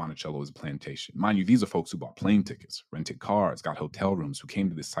idea Monticello was a plantation. Mind you, these are folks who bought plane tickets, rented cars, got hotel rooms, who came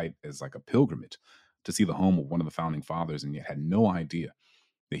to this site as like a pilgrimage to see the home of one of the founding fathers, and yet had no idea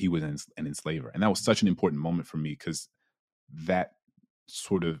that he was an enslaver. And that was such an important moment for me, because that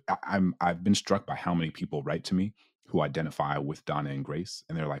sort of, I've been struck by how many people write to me who identify with Donna and Grace,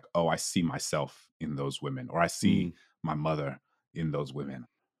 and they're like, oh, I see myself in those women, or I see my mother in those women.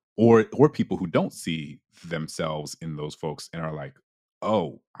 Or people who don't see themselves in those folks and are like,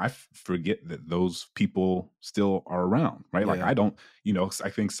 oh, I forget that those people still are around, right? Like, Yeah. I don't, I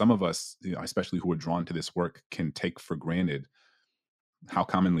think some of us, especially who are drawn to this work, can take for granted how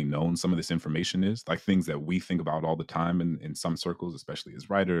commonly known some of this information is, like things that we think about all the time in some circles, especially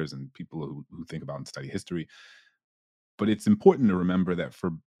as writers and people who think about and study history. But it's important to remember that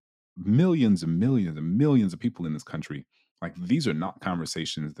for millions and millions and millions of people in this country, like, these are not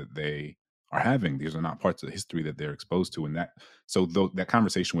conversations that they are having. These are not parts of the history that they're exposed to. And that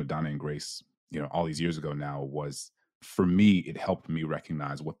conversation with Donna and Grace, all these years ago now, was, for me, it helped me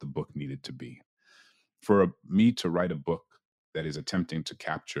recognize what the book needed to be. For me to write a book that is attempting to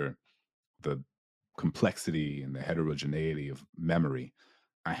capture the complexity and the heterogeneity of memory,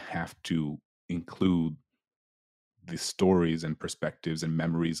 I have to include the stories and perspectives and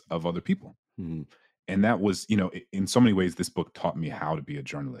memories of other people. Mhm. And that was, in so many ways, this book taught me how to be a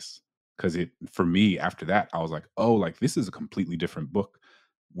journalist. Because for me, after that, I was like, oh, like, this is a completely different book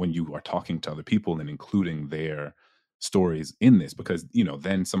when you are talking to other people and including their stories in this. Because,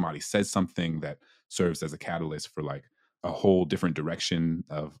 then somebody says something that serves as a catalyst for like a whole different direction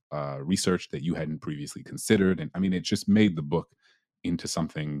of research that you hadn't previously considered. And I mean, it just made the book into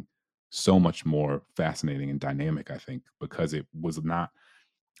something so much more fascinating and dynamic, I think, because it was not,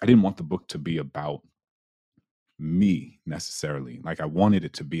 I didn't want the book to be about me necessarily. Like, I wanted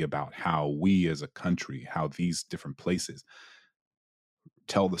it to be about how we as a country, how these different places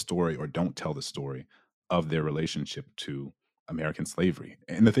tell the story or don't tell the story of their relationship to American slavery.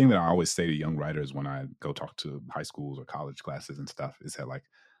 And the thing that I always say to young writers when I go talk to high schools or college classes and stuff is that, like,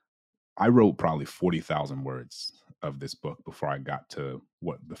 I wrote probably 40,000 words of this book before I got to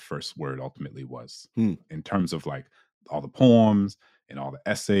what the first word ultimately was. In terms of like all the poems and all the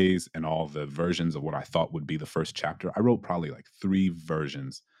essays and all the versions of what I thought would be the first chapter. I wrote probably like 3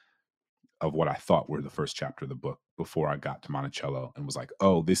 versions of what I thought were the first chapter of the book before I got to Monticello and was like,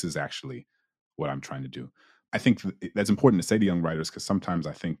 oh, this is actually what I'm trying to do. I think that's important to say to young writers, because sometimes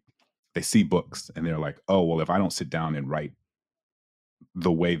I think they see books and they're like, oh, well, if I don't sit down and write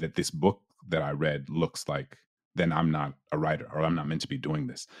the way that this book that I read looks like, then I'm not a writer, or I'm not meant to be doing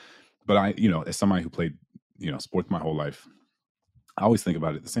this. But I, as somebody who played, sports my whole life, I always think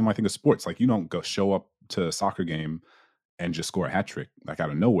about it the same way I think of sports. Like, you don't go show up to a soccer game and just score a hat trick like out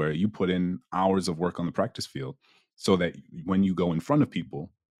of nowhere. You put in hours of work on the practice field so that when you go in front of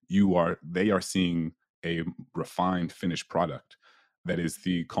people, they are seeing a refined finished product that is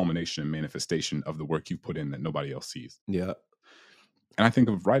the culmination and manifestation of the work you've put in that nobody else sees. Yeah. And I think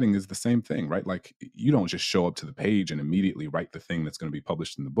of writing as the same thing, right? Like, you don't just show up to the page and immediately write the thing that's going to be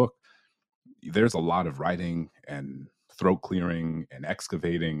published in the book. There's a lot of writing and throat clearing and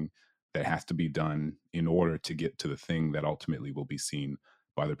excavating that has to be done in order to get to the thing that ultimately will be seen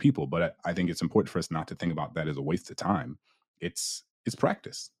by other people. But I think it's important for us not to think about that as a waste of time. It's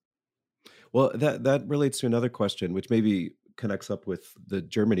practice. Well, that relates to another question, which maybe connects up with the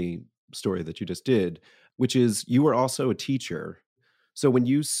Germany story that you just did, which is you were also a teacher. So when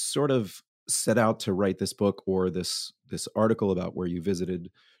you sort of set out to write this book or this article about where you visited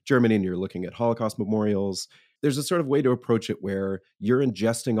Germany and you're looking at Holocaust memorials, there's a sort of way to approach it where you're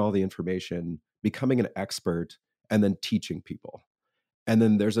ingesting all the information, becoming an expert, and then teaching people. And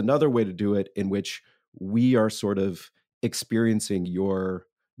then there's another way to do it in which we are sort of experiencing your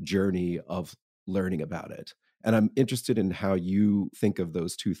journey of learning about it. And I'm interested in how you think of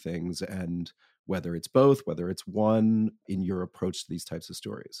those two things and whether it's both, whether it's one in your approach to these types of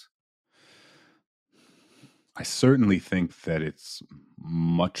stories. I certainly think that it's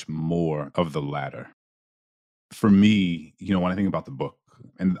much more of the latter. For me, when I think about the book,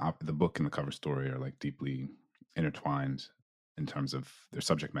 and the book and the cover story are like deeply intertwined in terms of their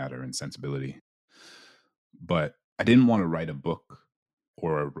subject matter and sensibility. But I didn't want to write a book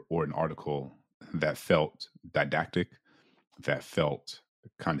or an article that felt didactic, that felt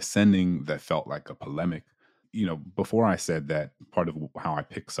condescending, that felt like a polemic. Before I said that, part of how I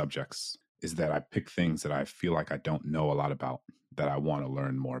pick subjects is that I pick things that I feel like I don't know a lot about, that I want to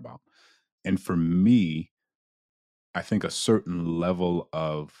learn more about. And for me, I think a certain level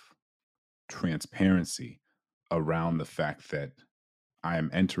of transparency around the fact that I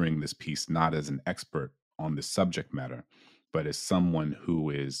am entering this piece not as an expert on this subject matter, but as someone who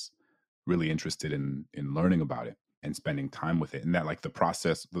is really interested in learning about it and spending time with it. And that, like, the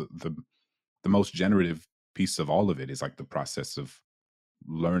process, the most generative piece of all of it is like the process of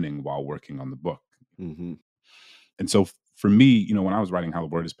learning while working on the book. Mm-hmm. And so for me, when I was writing How the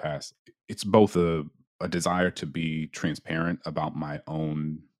Word Is Passed, it's both a desire to be transparent about my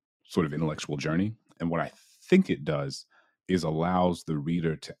own sort of intellectual journey. And what I think it does is allows the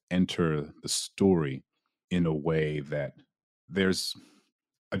reader to enter the story in a way that there's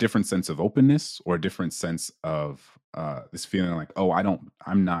a different sense of openness, or a different sense of this feeling like, oh,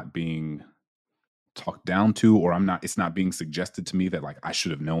 I'm not being talked down to, or it's not being suggested to me that, like, I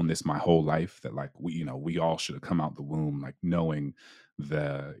should have known this my whole life, that, like, we all should have come out the womb like knowing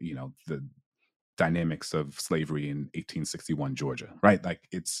the dynamics of slavery in 1861 Georgia, right? Like,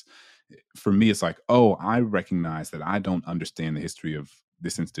 for me, it's like, oh, I recognize that I don't understand the history of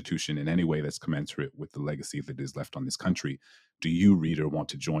this institution in any way that's commensurate with the legacy that is left on this country. Do you, reader, want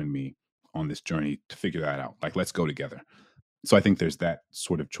to join me on this journey to figure that out? Like, let's go together. So I think there's that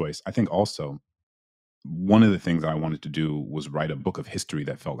sort of choice. I think also one of the things that I wanted to do was write a book of history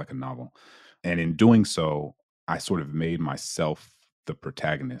that felt like a novel. And in doing so, I sort of made myself the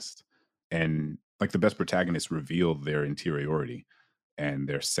protagonist. And like, the best protagonists reveal their interiority and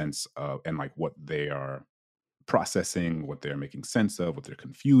their sense of, and like what they are processing, what they're making sense of, what they're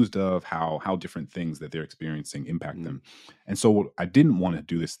confused of, how different things that they're experiencing impact them. And so I didn't want to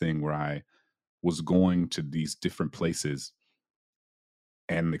do this thing where I was going to these different places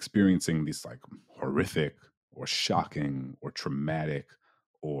and experiencing these like horrific or shocking or traumatic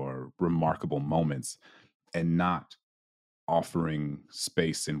or remarkable moments, and not offering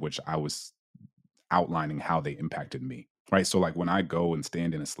space in which I was outlining how they impacted me. Right. So, like, when I go and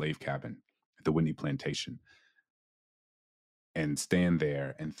stand in a slave cabin at the Whitney Plantation and stand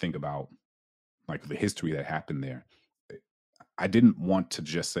there and think about like the history that happened there, I didn't want to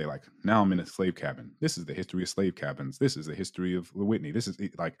just say, like, now I'm in a slave cabin. This is the history of slave cabins. This is the history of the Whitney. This is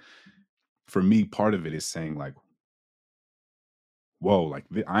like, for me, part of it is saying, like, whoa, like,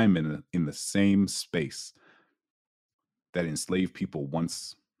 I'm in the same space that enslaved people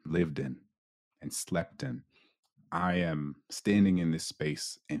once lived in and slept in. I am standing in this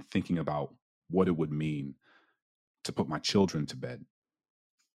space and thinking about what it would mean to put my children to bed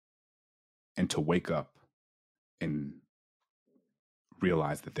and to wake up and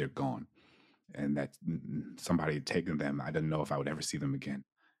realize that they're gone and that somebody had taken them. I didn't know if I would ever see them again.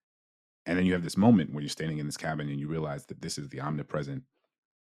 And then you have this moment where you're standing in this cabin and you realize that this is the omnipresent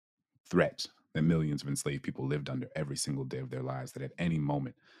threat that millions of enslaved people lived under every single day of their lives, that at any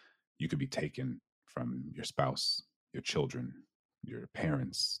moment you could be taken from your spouse, your children, your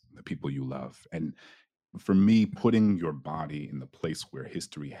parents, the people you love. And for me, putting your body in the place where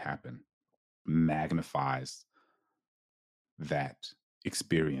history happened magnifies that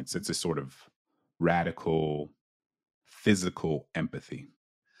experience. It's a sort of radical physical empathy.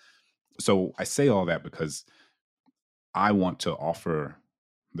 So I say all that because I want to offer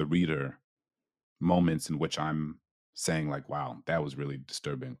the reader moments in which I'm saying, like, wow, that was really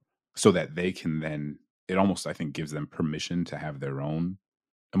disturbing, so that they can then, it almost, I think, gives them permission to have their own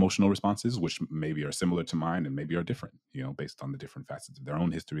emotional responses, which maybe are similar to mine and maybe are different, based on the different facets of their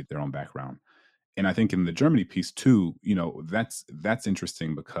own history, their own background. And I think in the Germany piece too, that's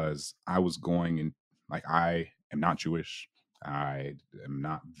interesting because I was going in, like, I am not Jewish. I am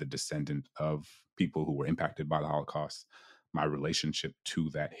not the descendant of people who were impacted by the Holocaust. My relationship to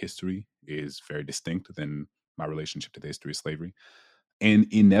that history is very distinct than my relationship to the history of slavery. And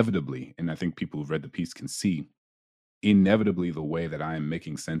inevitably, and I think people who've read the piece can see, inevitably the way that I am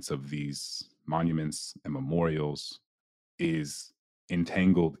making sense of these monuments and memorials is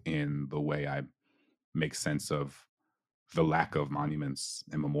entangled in the way I make sense of the lack of monuments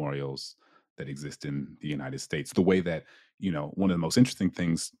and memorials that exist in the United States. The way that, one of the most interesting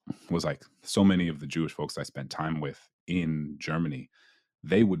things was, like, so many of the Jewish folks I spent time with in Germany,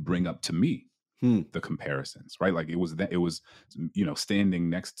 they would bring up to me the comparisons, right? Like, it was standing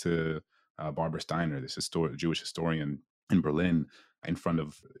next to Barbara Steiner, this Jewish historian in Berlin, in front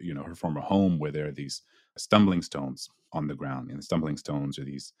of, her former home, where there are these stumbling stones on the ground. And the stumbling stones are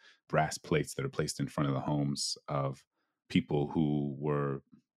these brass plates that are placed in front of the homes of people who were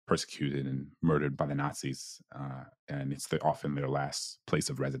persecuted and murdered by the Nazis. And it's often their last place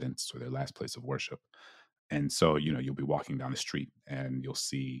of residence or their last place of worship. And so, you'll be walking down the street and you'll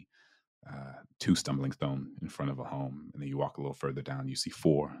see 2 stumbling stone in front of a home. And then you walk a little further down, you see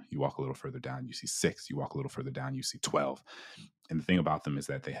 4. You walk a little further down, you see 6. You walk a little further down, you see 12. And the thing about them is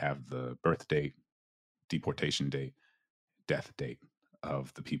that they have the birth date, deportation date, death date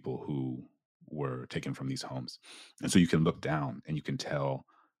of the people who were taken from these homes. And so you can look down and you can tell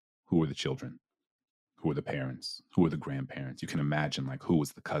who were the children, who were the parents, who were the grandparents. You can imagine, like, who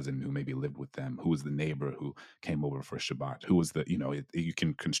was the cousin who maybe lived with them, who was the neighbor who came over for Shabbat, who was the, you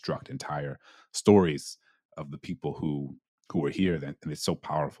can construct entire stories of the people who were here. And it's so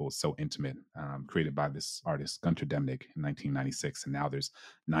powerful, it's so intimate, created by this artist, Gunter Demnig, in 1996. And now there's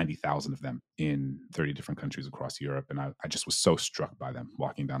 90,000 of them in 30 different countries across Europe. And I just was so struck by them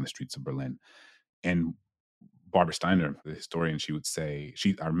walking down the streets of Berlin. And Barbara Steiner, the historian, she would say,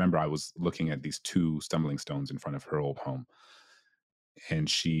 I remember I was looking at these 2 stumbling stones in front of her old home. And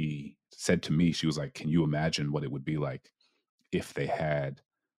she said to me, she was like, can you imagine what it would be like if they had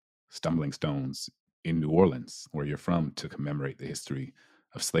stumbling stones in New Orleans, where you're from, to commemorate the history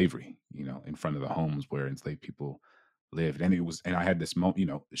of slavery, in front of the homes where enslaved people lived. And I had this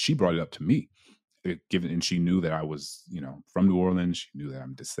moment, she brought it up to me, and she knew that I was, from New Orleans. She knew that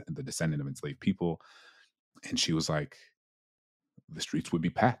I'm the descendant of enslaved people. And she was like, the streets would be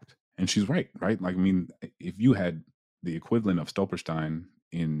packed. And she's right? Like, I mean, if you had the equivalent of Stolperstein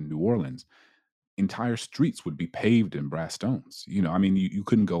in New Orleans, entire streets would be paved in brass stones. I mean, you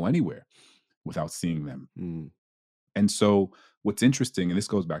couldn't go anywhere without seeing them. And so what's interesting, and this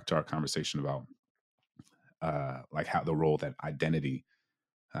goes back to our conversation about like how the role that identity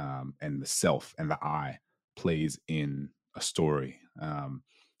and the self and the I plays in a story.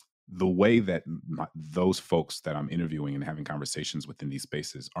 The way that those folks that I'm interviewing and having conversations with in these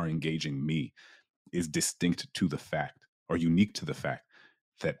spaces are engaging me is distinct to the fact, or unique to the fact,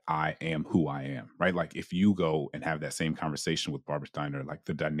 that I am who I am, right? Like, if you go and have that same conversation with Barbara Steiner, like,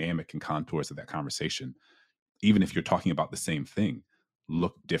 the dynamic and contours of that conversation, even if you're talking about the same thing,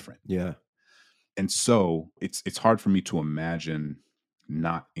 look different. Yeah. And so it's hard for me to imagine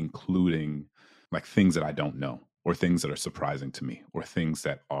not including, like, things that I don't know, or things that are surprising to me, or things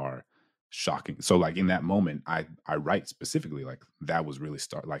that are shocking. So, like, in that moment, I write specifically, like, that was really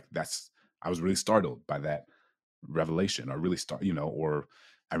I was really startled by that revelation, or really or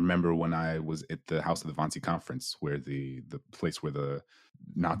I remember when I was at the House of the Wannsee Conference, where the place where the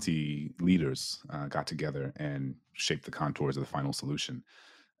Nazi leaders got together and shaped the contours of the final solution.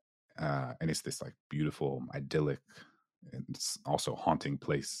 And it's this, like, beautiful, idyllic, and it's also haunting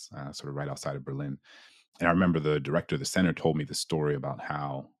place, sort of right outside of Berlin. And I remember the director of the center told me the story about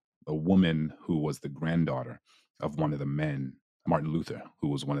how a woman who was the granddaughter of one of the men, Martin Luther, who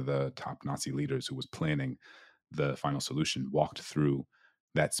was one of the top Nazi leaders who was planning the final solution, walked through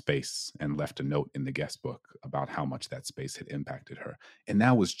that space and left a note in the guest book about how much that space had impacted her. And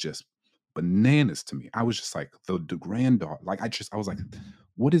that was just bananas to me. I was just like, the granddaughter, like, I was like,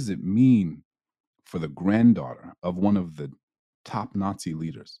 what does it mean for the granddaughter of one of the top Nazi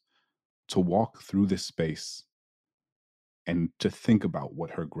leaders to walk through this space and to think about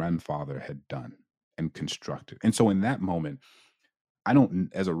what her grandfather had done and constructed? And so in that moment,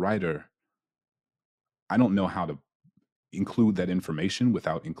 as a writer, I don't know how to include that information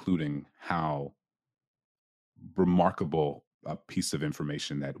without including how remarkable a piece of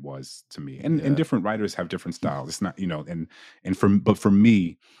information that was to me. And different writers have different styles. It's not, but for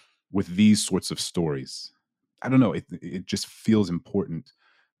me, with these sorts of stories, I don't know, it just feels important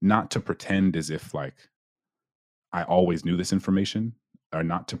not to pretend as if like I always knew this information, or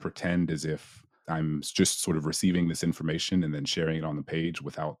not to pretend as if I'm just sort of receiving this information and then sharing it on the page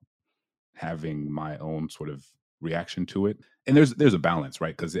without having my own sort of reaction to it. And there's a balance,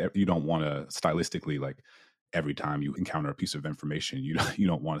 right? Because you don't want to stylistically, like, every time you encounter a piece of information, you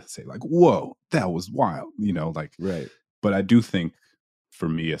don't want to say like, "Whoa, that was wild," like. Right. But I do think, for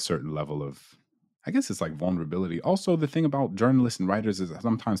me, a certain level of, I guess it's like vulnerability. Also, the thing about journalists and writers is that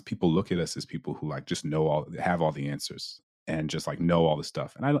sometimes people look at us as people who like just have all the answers and just like know all the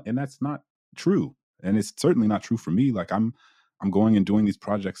stuff, and that's not true. And it's certainly not true for me. Like, I'm going and doing these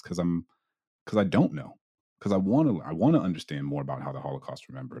projects because I don't know. Because I want to understand more about how the Holocaust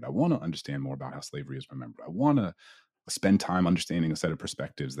remembered. I want to understand more about how slavery is remembered. I want to spend time understanding a set of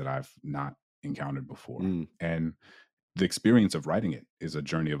perspectives that I've not encountered before. And the experience of writing it is a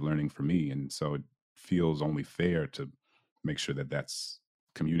journey of learning for me. And so it feels only fair to make sure that that's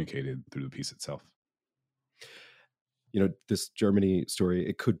communicated through the piece itself. This Germany story,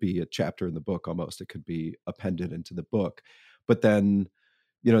 it could be a chapter in the book almost. It could be appended into the book. But then,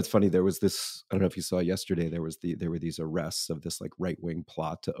 it's funny, there was this, I don't know if you saw yesterday, there were these arrests of this like right-wing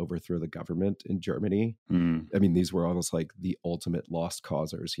plot to overthrow the government in Germany. I mean, these were almost like the ultimate lost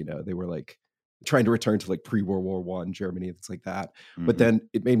causers, they were like trying to return to like pre-World War I Germany, things like that. But then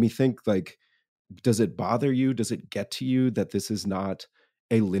it made me think, like, does it bother you? Does it get to you that this is not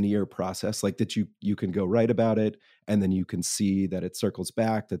a linear process, like that you can go write about it and then you can see that it circles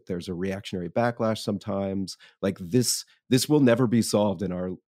back, that there's a reactionary backlash sometimes, like this will never be solved in our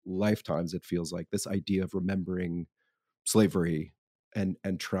lifetimes? It feels like this idea of remembering slavery and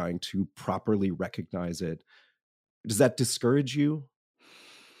trying to properly recognize it. Does that discourage you?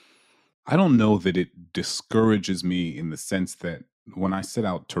 I don't know that it discourages me, in the sense that when I set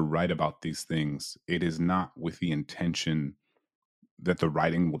out to write about these things, it is not with the intention that the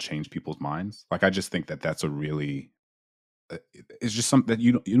writing will change people's minds. Like, I just think that that's a really, it's just something that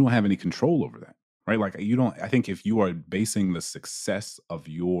you don't have any control over that, right? Like, I think if you are basing the success of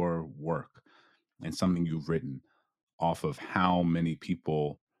your work and something you've written off of how many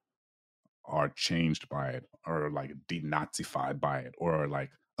people are changed by it, or like denazified by it, or like,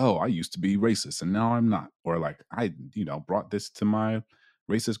 oh, I used to be racist and now I'm not, or like, I brought this to my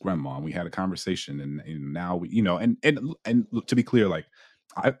racist grandma and we had a conversation, and now we, and to be clear, like,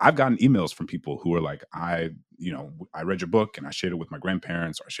 I've gotten emails from people who are like, I read your book and I shared it with my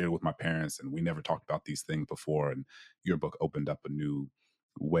grandparents, or I shared it with my parents, and we never talked about these things before, and your book opened up a new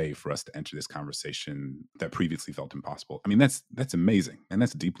way for us to enter this conversation that previously felt impossible. I mean, that's amazing, and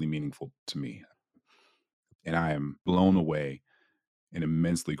that's deeply meaningful to me. And I am blown away and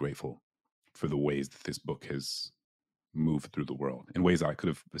immensely grateful for the ways that this book has moved through the world in ways that I could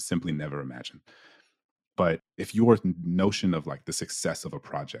have simply never imagined. But if your notion of like the success of a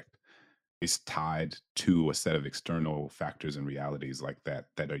project is tied to a set of external factors and realities like that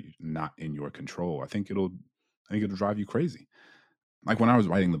are not in your control, I think it'll drive you crazy. Like, when I was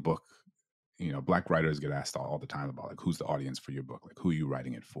writing the book, Black writers get asked all the time about like, who's the audience for your book? Like, who are you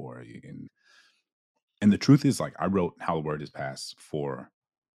writing it for? And the truth is, like, I wrote How the Word Is Passed for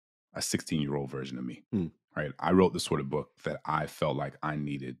a 16-year-old version of me, right? I wrote the sort of book that I felt like I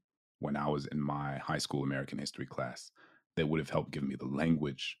needed when I was in my high school American history class, that would have helped give me the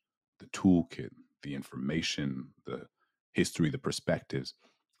language, the toolkit, the information, the history, the perspectives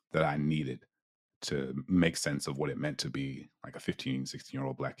that I needed to make sense of what it meant to be like a 15,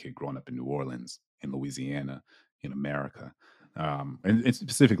 16-year-old Black kid growing up in New Orleans, in Louisiana, in America. And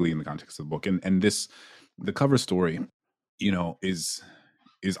specifically in the context of the book. And the cover story, is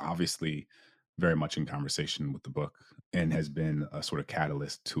obviously very much in conversation with the book, and has been a sort of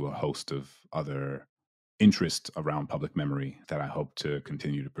catalyst to a host of other interests around public memory that I hope to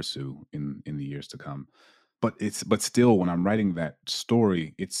continue to pursue in the years to come. But still, when I'm writing that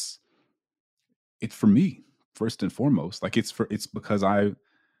story, it's for me. first and foremost. Like it's because I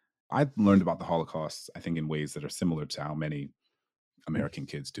learned about the Holocaust, I think, in ways that are similar to how many American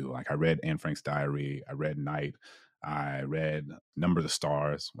kids do. Like I read Anne Frank's diary, I read Night, I read Number of the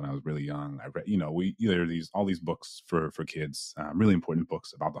Stars when I was really young. I read, all these books for kids, really important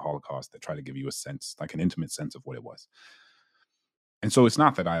books about the Holocaust that try to give you a sense, like an intimate sense of what it was. And so it's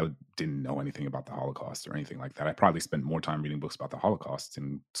not that I didn't know anything about the Holocaust or anything like that. I probably spent more time reading books about the Holocaust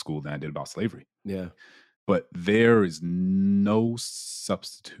in school than I did about slavery. Yeah. But there is no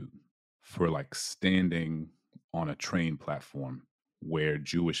substitute for like standing on a train platform where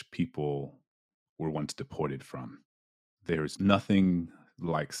Jewish people were once deported from. There's nothing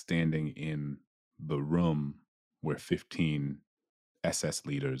like standing in the room where 15 SS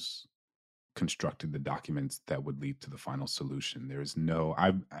leaders constructed the documents that would lead to the final solution. There is no,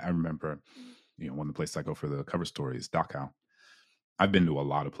 I remember, one of the places I go for the cover story is Dachau. I've been to a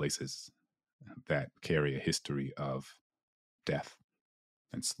lot of places that carry a history of death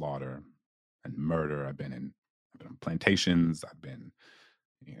and slaughter and murder. I've been on plantations. I've been,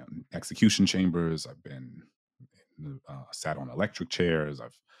 in execution chambers. I've been sat on electric chairs.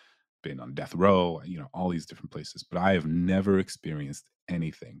 I've been on death row. All these different places. But I have never experienced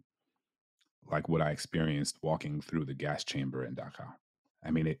anything like what I experienced walking through the gas chamber in Dachau. I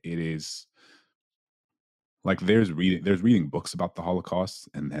mean, it is like there's reading books about the Holocaust,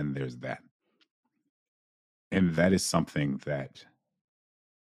 and then there's that. And that is something that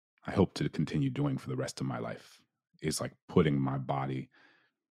I hope to continue doing for the rest of my life, is like putting my body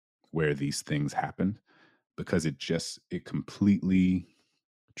where these things happened, because it completely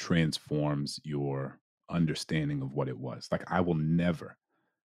transforms your understanding of what it was. Like I will never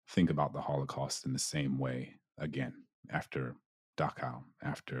think about the Holocaust in the same way again after Dachau,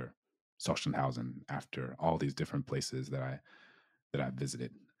 after Sachsenhausen, after all these different places that I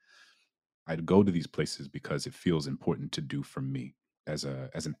visited. I'd go to these places because it feels important to do for me as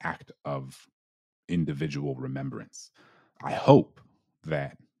an act of individual remembrance. I hope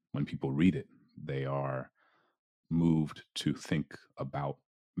that when people read it, they are moved to think about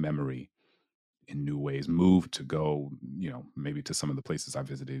memory in new ways, moved to go, maybe to some of the places I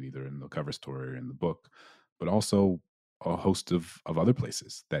visited, either in the cover story or in the book, but also a host of other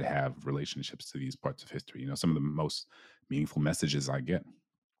places that have relationships to these parts of history. Some of the most meaningful messages I get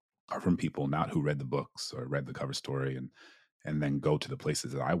are from people not who read the books or read the cover story and then go to the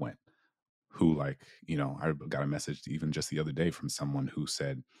places that I went, who I got a message even just the other day from someone who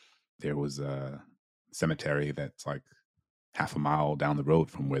said there was a cemetery that's like half a mile down the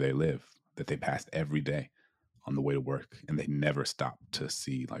road from where they live that they passed every day on the way to work, and they never stopped to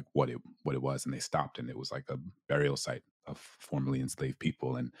see like what it was. And they stopped, and it was like a burial site of formerly enslaved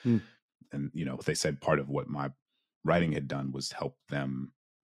people. And they said part of what my writing had done was help them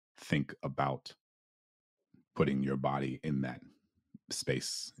think about putting your body in that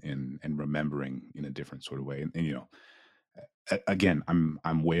space and remembering in a different sort of way. And again,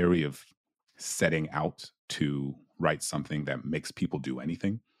 I'm wary of setting out to write something that makes people do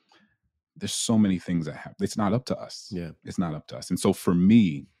anything. There's so many things that happen. It's not up to us. Yeah. It's not up to us. And so for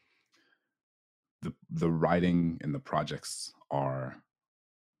me, the writing and the projects are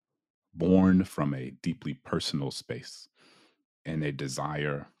born from a deeply personal space and a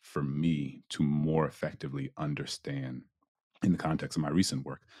desire for me to more effectively understand, in the context of my recent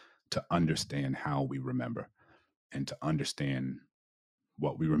work, to understand how we remember and to understand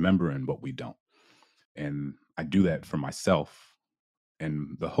what we remember and what we don't. And I do that for myself.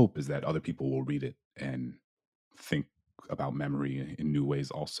 And the hope is that other people will read it and think about memory in new ways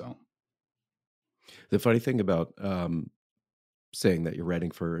also. The funny thing about saying that you're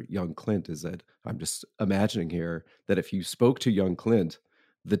writing for young Clint is that I'm just imagining here that if you spoke to young Clint,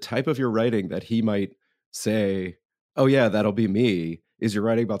 the type of your writing that he might say, oh yeah, that'll be me, is you're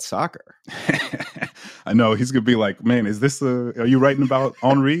writing about soccer. I know he's gonna be like, man, are you writing about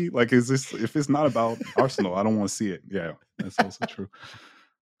Henri? Like, if it's not about Arsenal, I don't want to see it. Yeah, that's also true.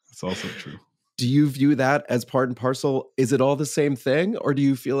 That's also true. Do you view that as part and parcel? Is it all the same thing? Or do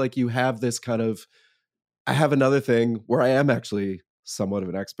you feel like you have this kind of, I have another thing where I am actually somewhat of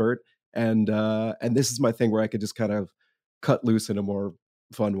an expert, and this is my thing where I could just kind of cut loose in a more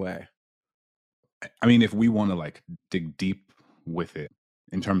fun way? I mean, if we want to like dig deep with it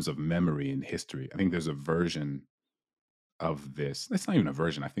in terms of memory and history, I think there's a version of this. It's not even a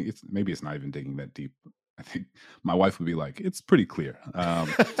version. I think it's not even digging that deep. I think my wife would be like, it's pretty clear.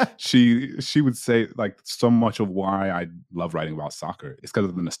 She would say like so much of why I love writing about soccer is because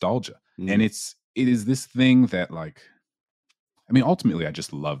of the nostalgia. And it is this thing that like, I mean, ultimately I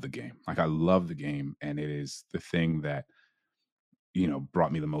just love the game. Like I love the game, and it is the thing that,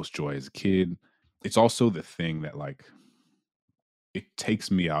 brought me the most joy as a kid. it's also the thing that like it takes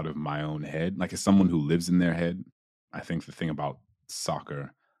me out of my own head. Like as someone who lives in their head, I think the thing about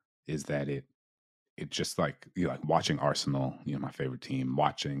soccer is that it just like like watching Arsenal, my favorite team,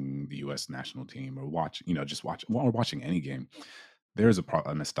 watching the U.S. national team, or watching any game. There's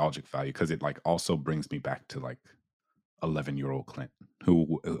a nostalgic value because it like also brings me back to like 11-year-old Clint,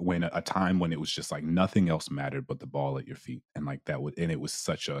 who when a time when it was just like nothing else mattered but the ball at your feet, and like and it was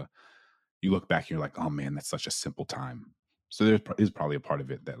such a. You look back and you're like, oh man, that's such a simple time. So there is probably a part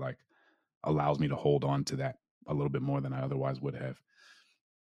of it that like allows me to hold on to that a little bit more than I otherwise would have.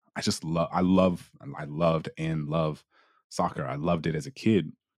 I loved and love soccer. I loved it as a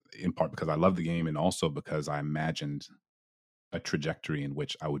kid, in part because I loved the game and also because I imagined a trajectory in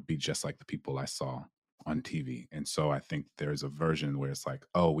which I would be just like the people I saw on TV. And so I think there's a version where it's like,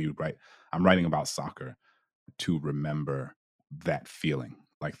 oh, I'm writing about soccer to remember that feeling,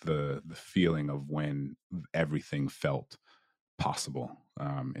 like the feeling of when everything felt possible,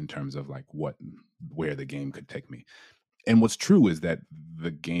 in terms of like where the game could take me. And what's true is that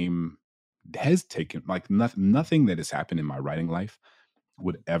the game has taken like nothing that has happened in my writing life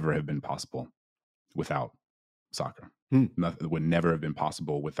would ever have been possible without soccer. Nothing would never have been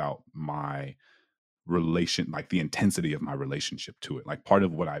possible without my like the intensity of my relationship to it. Like part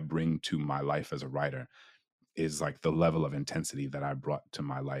of what I bring to my life as a writer is like the level of intensity that I brought to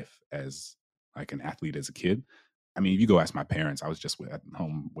my life as like an athlete as a kid. I mean, if you go ask my parents, I was just at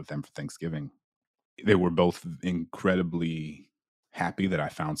home with them for Thanksgiving. They were both incredibly happy that I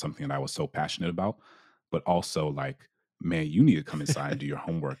found something that I was so passionate about, but also like, man, you need to come inside and do your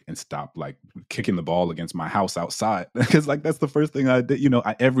homework and stop like kicking the ball against my house outside. Because like that's the first thing I did.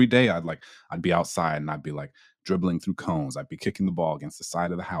 Every day I'd be outside and I'd be like dribbling through cones. I'd be kicking the ball against the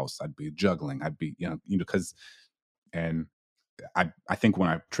side of the house. I'd be juggling. I'd be, because and I think when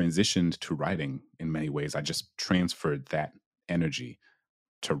I transitioned to writing in many ways, I just transferred that energy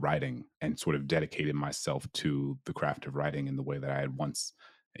to writing and sort of dedicated myself to the craft of writing in the way that I had once,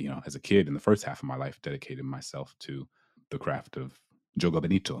 as a kid in the first half of my life, dedicated myself to the craft of Jogo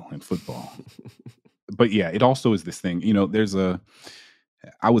Benito and football. But yeah, it also is this thing,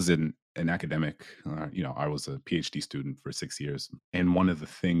 I was an academic, I was a PhD student for 6 years. And one of the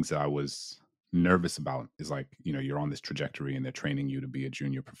things that I was nervous about is like, you're on this trajectory and they're training you to be a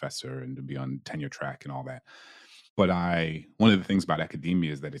junior professor and to be on tenure track and all that. But one of the things about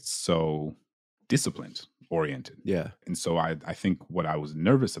academia is that it's so disciplined oriented. Yeah. And so I think what I was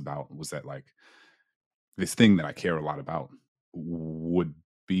nervous about was that like this thing that I care a lot about would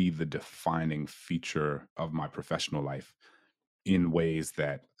be the defining feature of my professional life in ways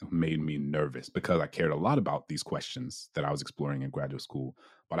that made me nervous because I cared a lot about these questions that I was exploring in graduate school,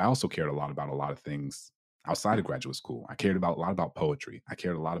 but I also cared a lot of things outside of graduate school. I cared a lot about poetry. I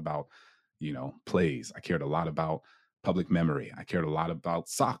cared a lot about, plays. I cared a lot about public memory. I cared a lot about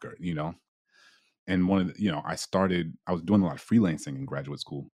soccer, and one of the, I was doing a lot of freelancing in graduate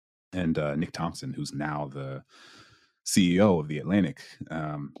school, and Nick Thompson, who's now the CEO of The Atlantic,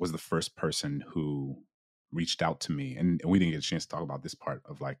 was the first person who reached out to me, and we didn't get a chance to talk about this part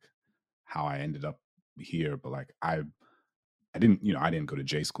of like how I ended up here, but like I didn't go to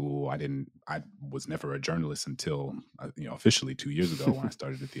J school. I was never a journalist until officially 2 years ago when I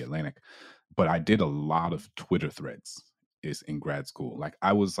started at The Atlantic. But I did a lot of Twitter threads is in grad school. Like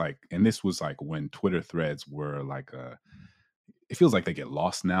I was like, and this was like when Twitter threads were like it feels like they get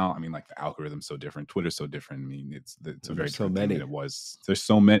lost now. I mean, like the algorithm's so different, Twitter's so different. I mean, it's a very There's so different thing many. than it was. There's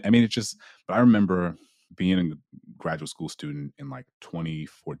so many. I mean, it's just. But I remember being a graduate school student in like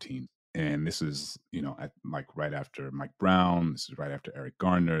 2014, and this is at like right after Mike Brown. This is right after Eric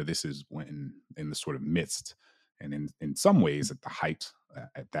Garner. This is when in the sort of midst, and in some ways at the height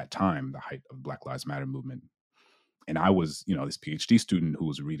at that time, the height of Black Lives Matter movement. And I was, this PhD student who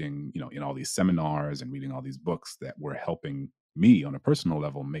was reading, in all these seminars and reading all these books that were helping me on a personal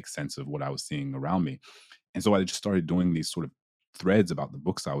level make sense of what I was seeing around me. And so I just started doing these sort of threads about the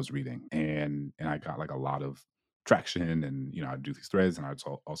books I was reading. And I got like a lot of traction, and, I'd do these threads and I'd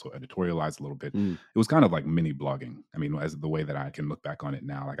also editorialize a little bit. It was kind of like mini blogging. I mean, as the way that I can look back on it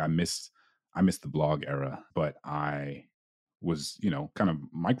now, like I miss the blog era, but I was, kind of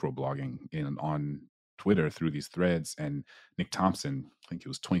micro blogging on Twitter through these threads. And Nick Thompson, I think it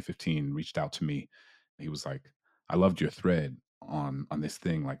was 2015, reached out to me. He was like, I loved your thread on this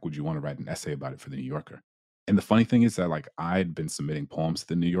thing. Like, would you want to write an essay about it for the New Yorker? And the funny thing is that like I'd been submitting poems to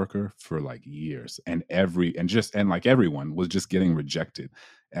the New Yorker for like years, and like everyone was just getting rejected,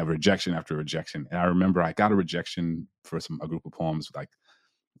 rejection after rejection. And I remember I got a rejection for a group of poems like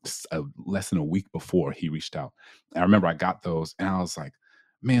less than a week before he reached out. And I remember I got those, and I was like,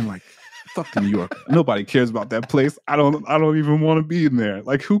 man, like, fuck the New York. Nobody cares about that place. I don't even want to be in there.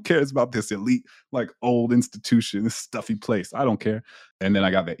 Like, who cares about this elite, like, old institution, this stuffy place? I don't care. And then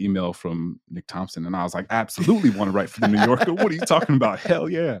I got that email from Nick Thompson, and I was like, absolutely want to write for the New Yorker. What are you talking about? Hell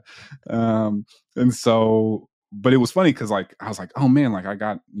yeah. And so, but it was funny because, like, I was like, oh man, like, I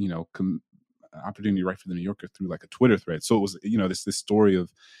got, opportunity to write for the New Yorker through like a Twitter thread. So it was, this story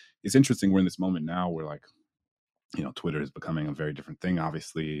of, it's interesting. We're in this moment now where, like, Twitter is becoming a very different thing,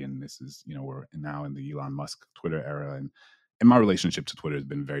 obviously. And this is, we're now in the Elon Musk Twitter era. And my relationship to Twitter has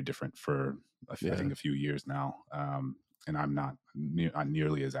been very different for, I think, a few years now. And I'm not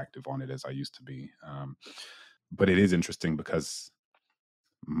nearly as active on it as I used to be. But it is interesting because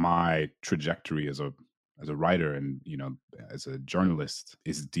my trajectory as a writer and, as a journalist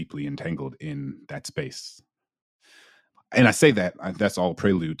is deeply entangled in that space. And I say that, that's all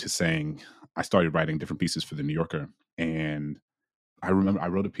prelude to saying I started writing different pieces for the New Yorker. And I remember I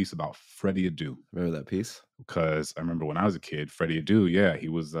wrote a piece about Freddie Adu. Remember that piece? Because I remember when I was a kid, Freddie Adu, yeah, he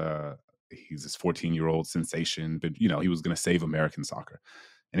was he's this 14-year-old sensation, but he was going to save American soccer.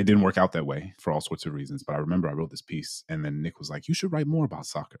 And it didn't work out that way for all sorts of reasons. But I remember I wrote this piece, and then Nick was like, you should write more about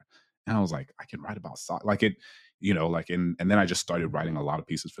soccer. And I was like, I can write about soccer. Like it, and then I just started writing a lot of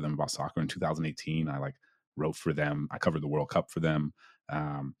pieces for them about soccer. In 2018, I wrote for them. I covered the World Cup for them.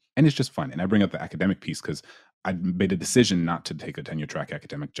 And it's just fun. And I bring up the academic piece because I made a decision not to take a tenure track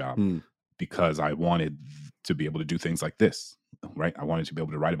academic job because I wanted to be able to do things like this, right? I wanted to be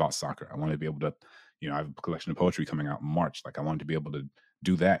able to write about soccer. I wanted to be able to, I have a collection of poetry coming out in March. Like, I wanted to be able to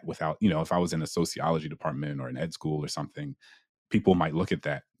do that without, if I was in a sociology department or an ed school or something, people might look at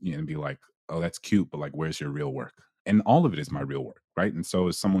that and be like, oh, that's cute, but like, where's your real work? And all of it is my real work, right? And so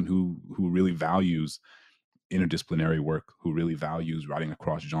as someone who really values interdisciplinary work, who really values writing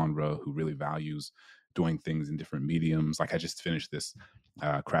across genre, who really values doing things in different mediums. Like, I just finished this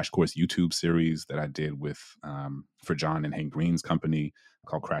Crash Course YouTube series that I did with for John and Hank Green's company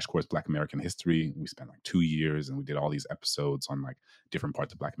called Crash Course Black American History. We spent like 2 years and we did all these episodes on like different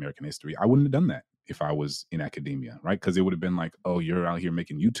parts of Black American history. I wouldn't have done that if I was in academia, right? Because it would have been like, oh, you're out here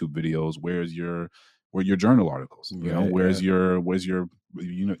making YouTube videos. Where's your journal articles? Where's your your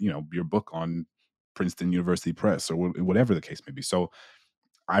book on Princeton University Press or whatever the case may be. So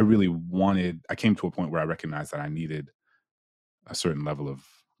I came to a point where I recognized that I needed a certain level of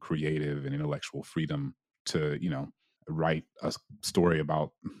creative and intellectual freedom to, write a story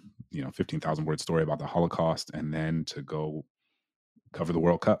about, 15,000 word story about the Holocaust and then to go cover the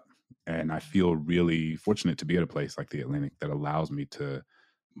World Cup. And I feel really fortunate to be at a place like the Atlantic that allows me to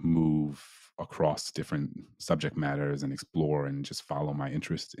move across different subject matters and explore and just follow my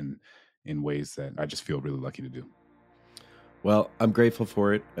interest in ways that I just feel really lucky to do. Well, I'm grateful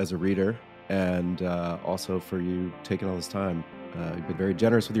for it as a reader and also for you taking all this time. You've been very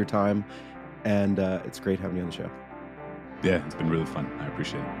generous with your time, and it's great having you on the show. Yeah, it's been really fun. I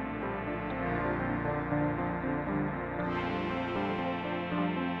appreciate it.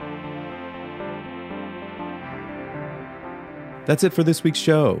 That's it for this week's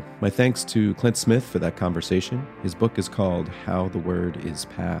show. My thanks to Clint Smith for that conversation. His book is called How the Word is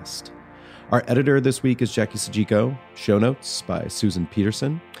Passed. Our editor this week is Jackie Sajiko. Show notes by Susan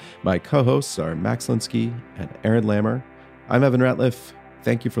Peterson. My co-hosts are Max Linsky and Aaron Lammer. I'm Evan Ratliff.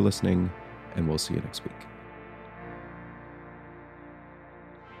 Thank you for listening, and we'll see you next week.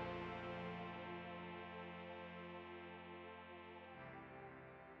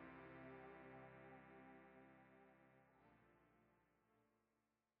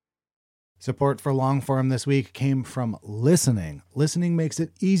 Support for Longform this week came from Listening. Listening makes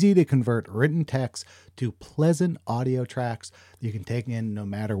it easy to convert written text to pleasant audio tracks that you can take in no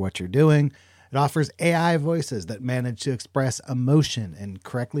matter what you're doing. It offers AI voices that manage to express emotion and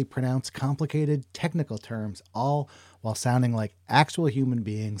correctly pronounce complicated technical terms, all while sounding like actual human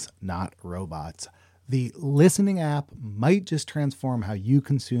beings, not robots. The Listening app might just transform how you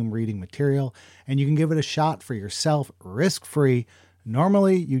consume reading material, and you can give it a shot for yourself risk-free.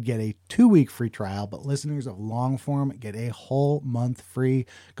 Normally, you'd get a 2-week free trial, but listeners of Longform get a whole month free.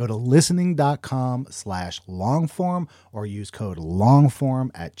 Go to listening.com/longform or use code LONGFORM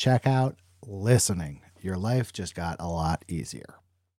at checkout. Listening. Your life just got a lot easier.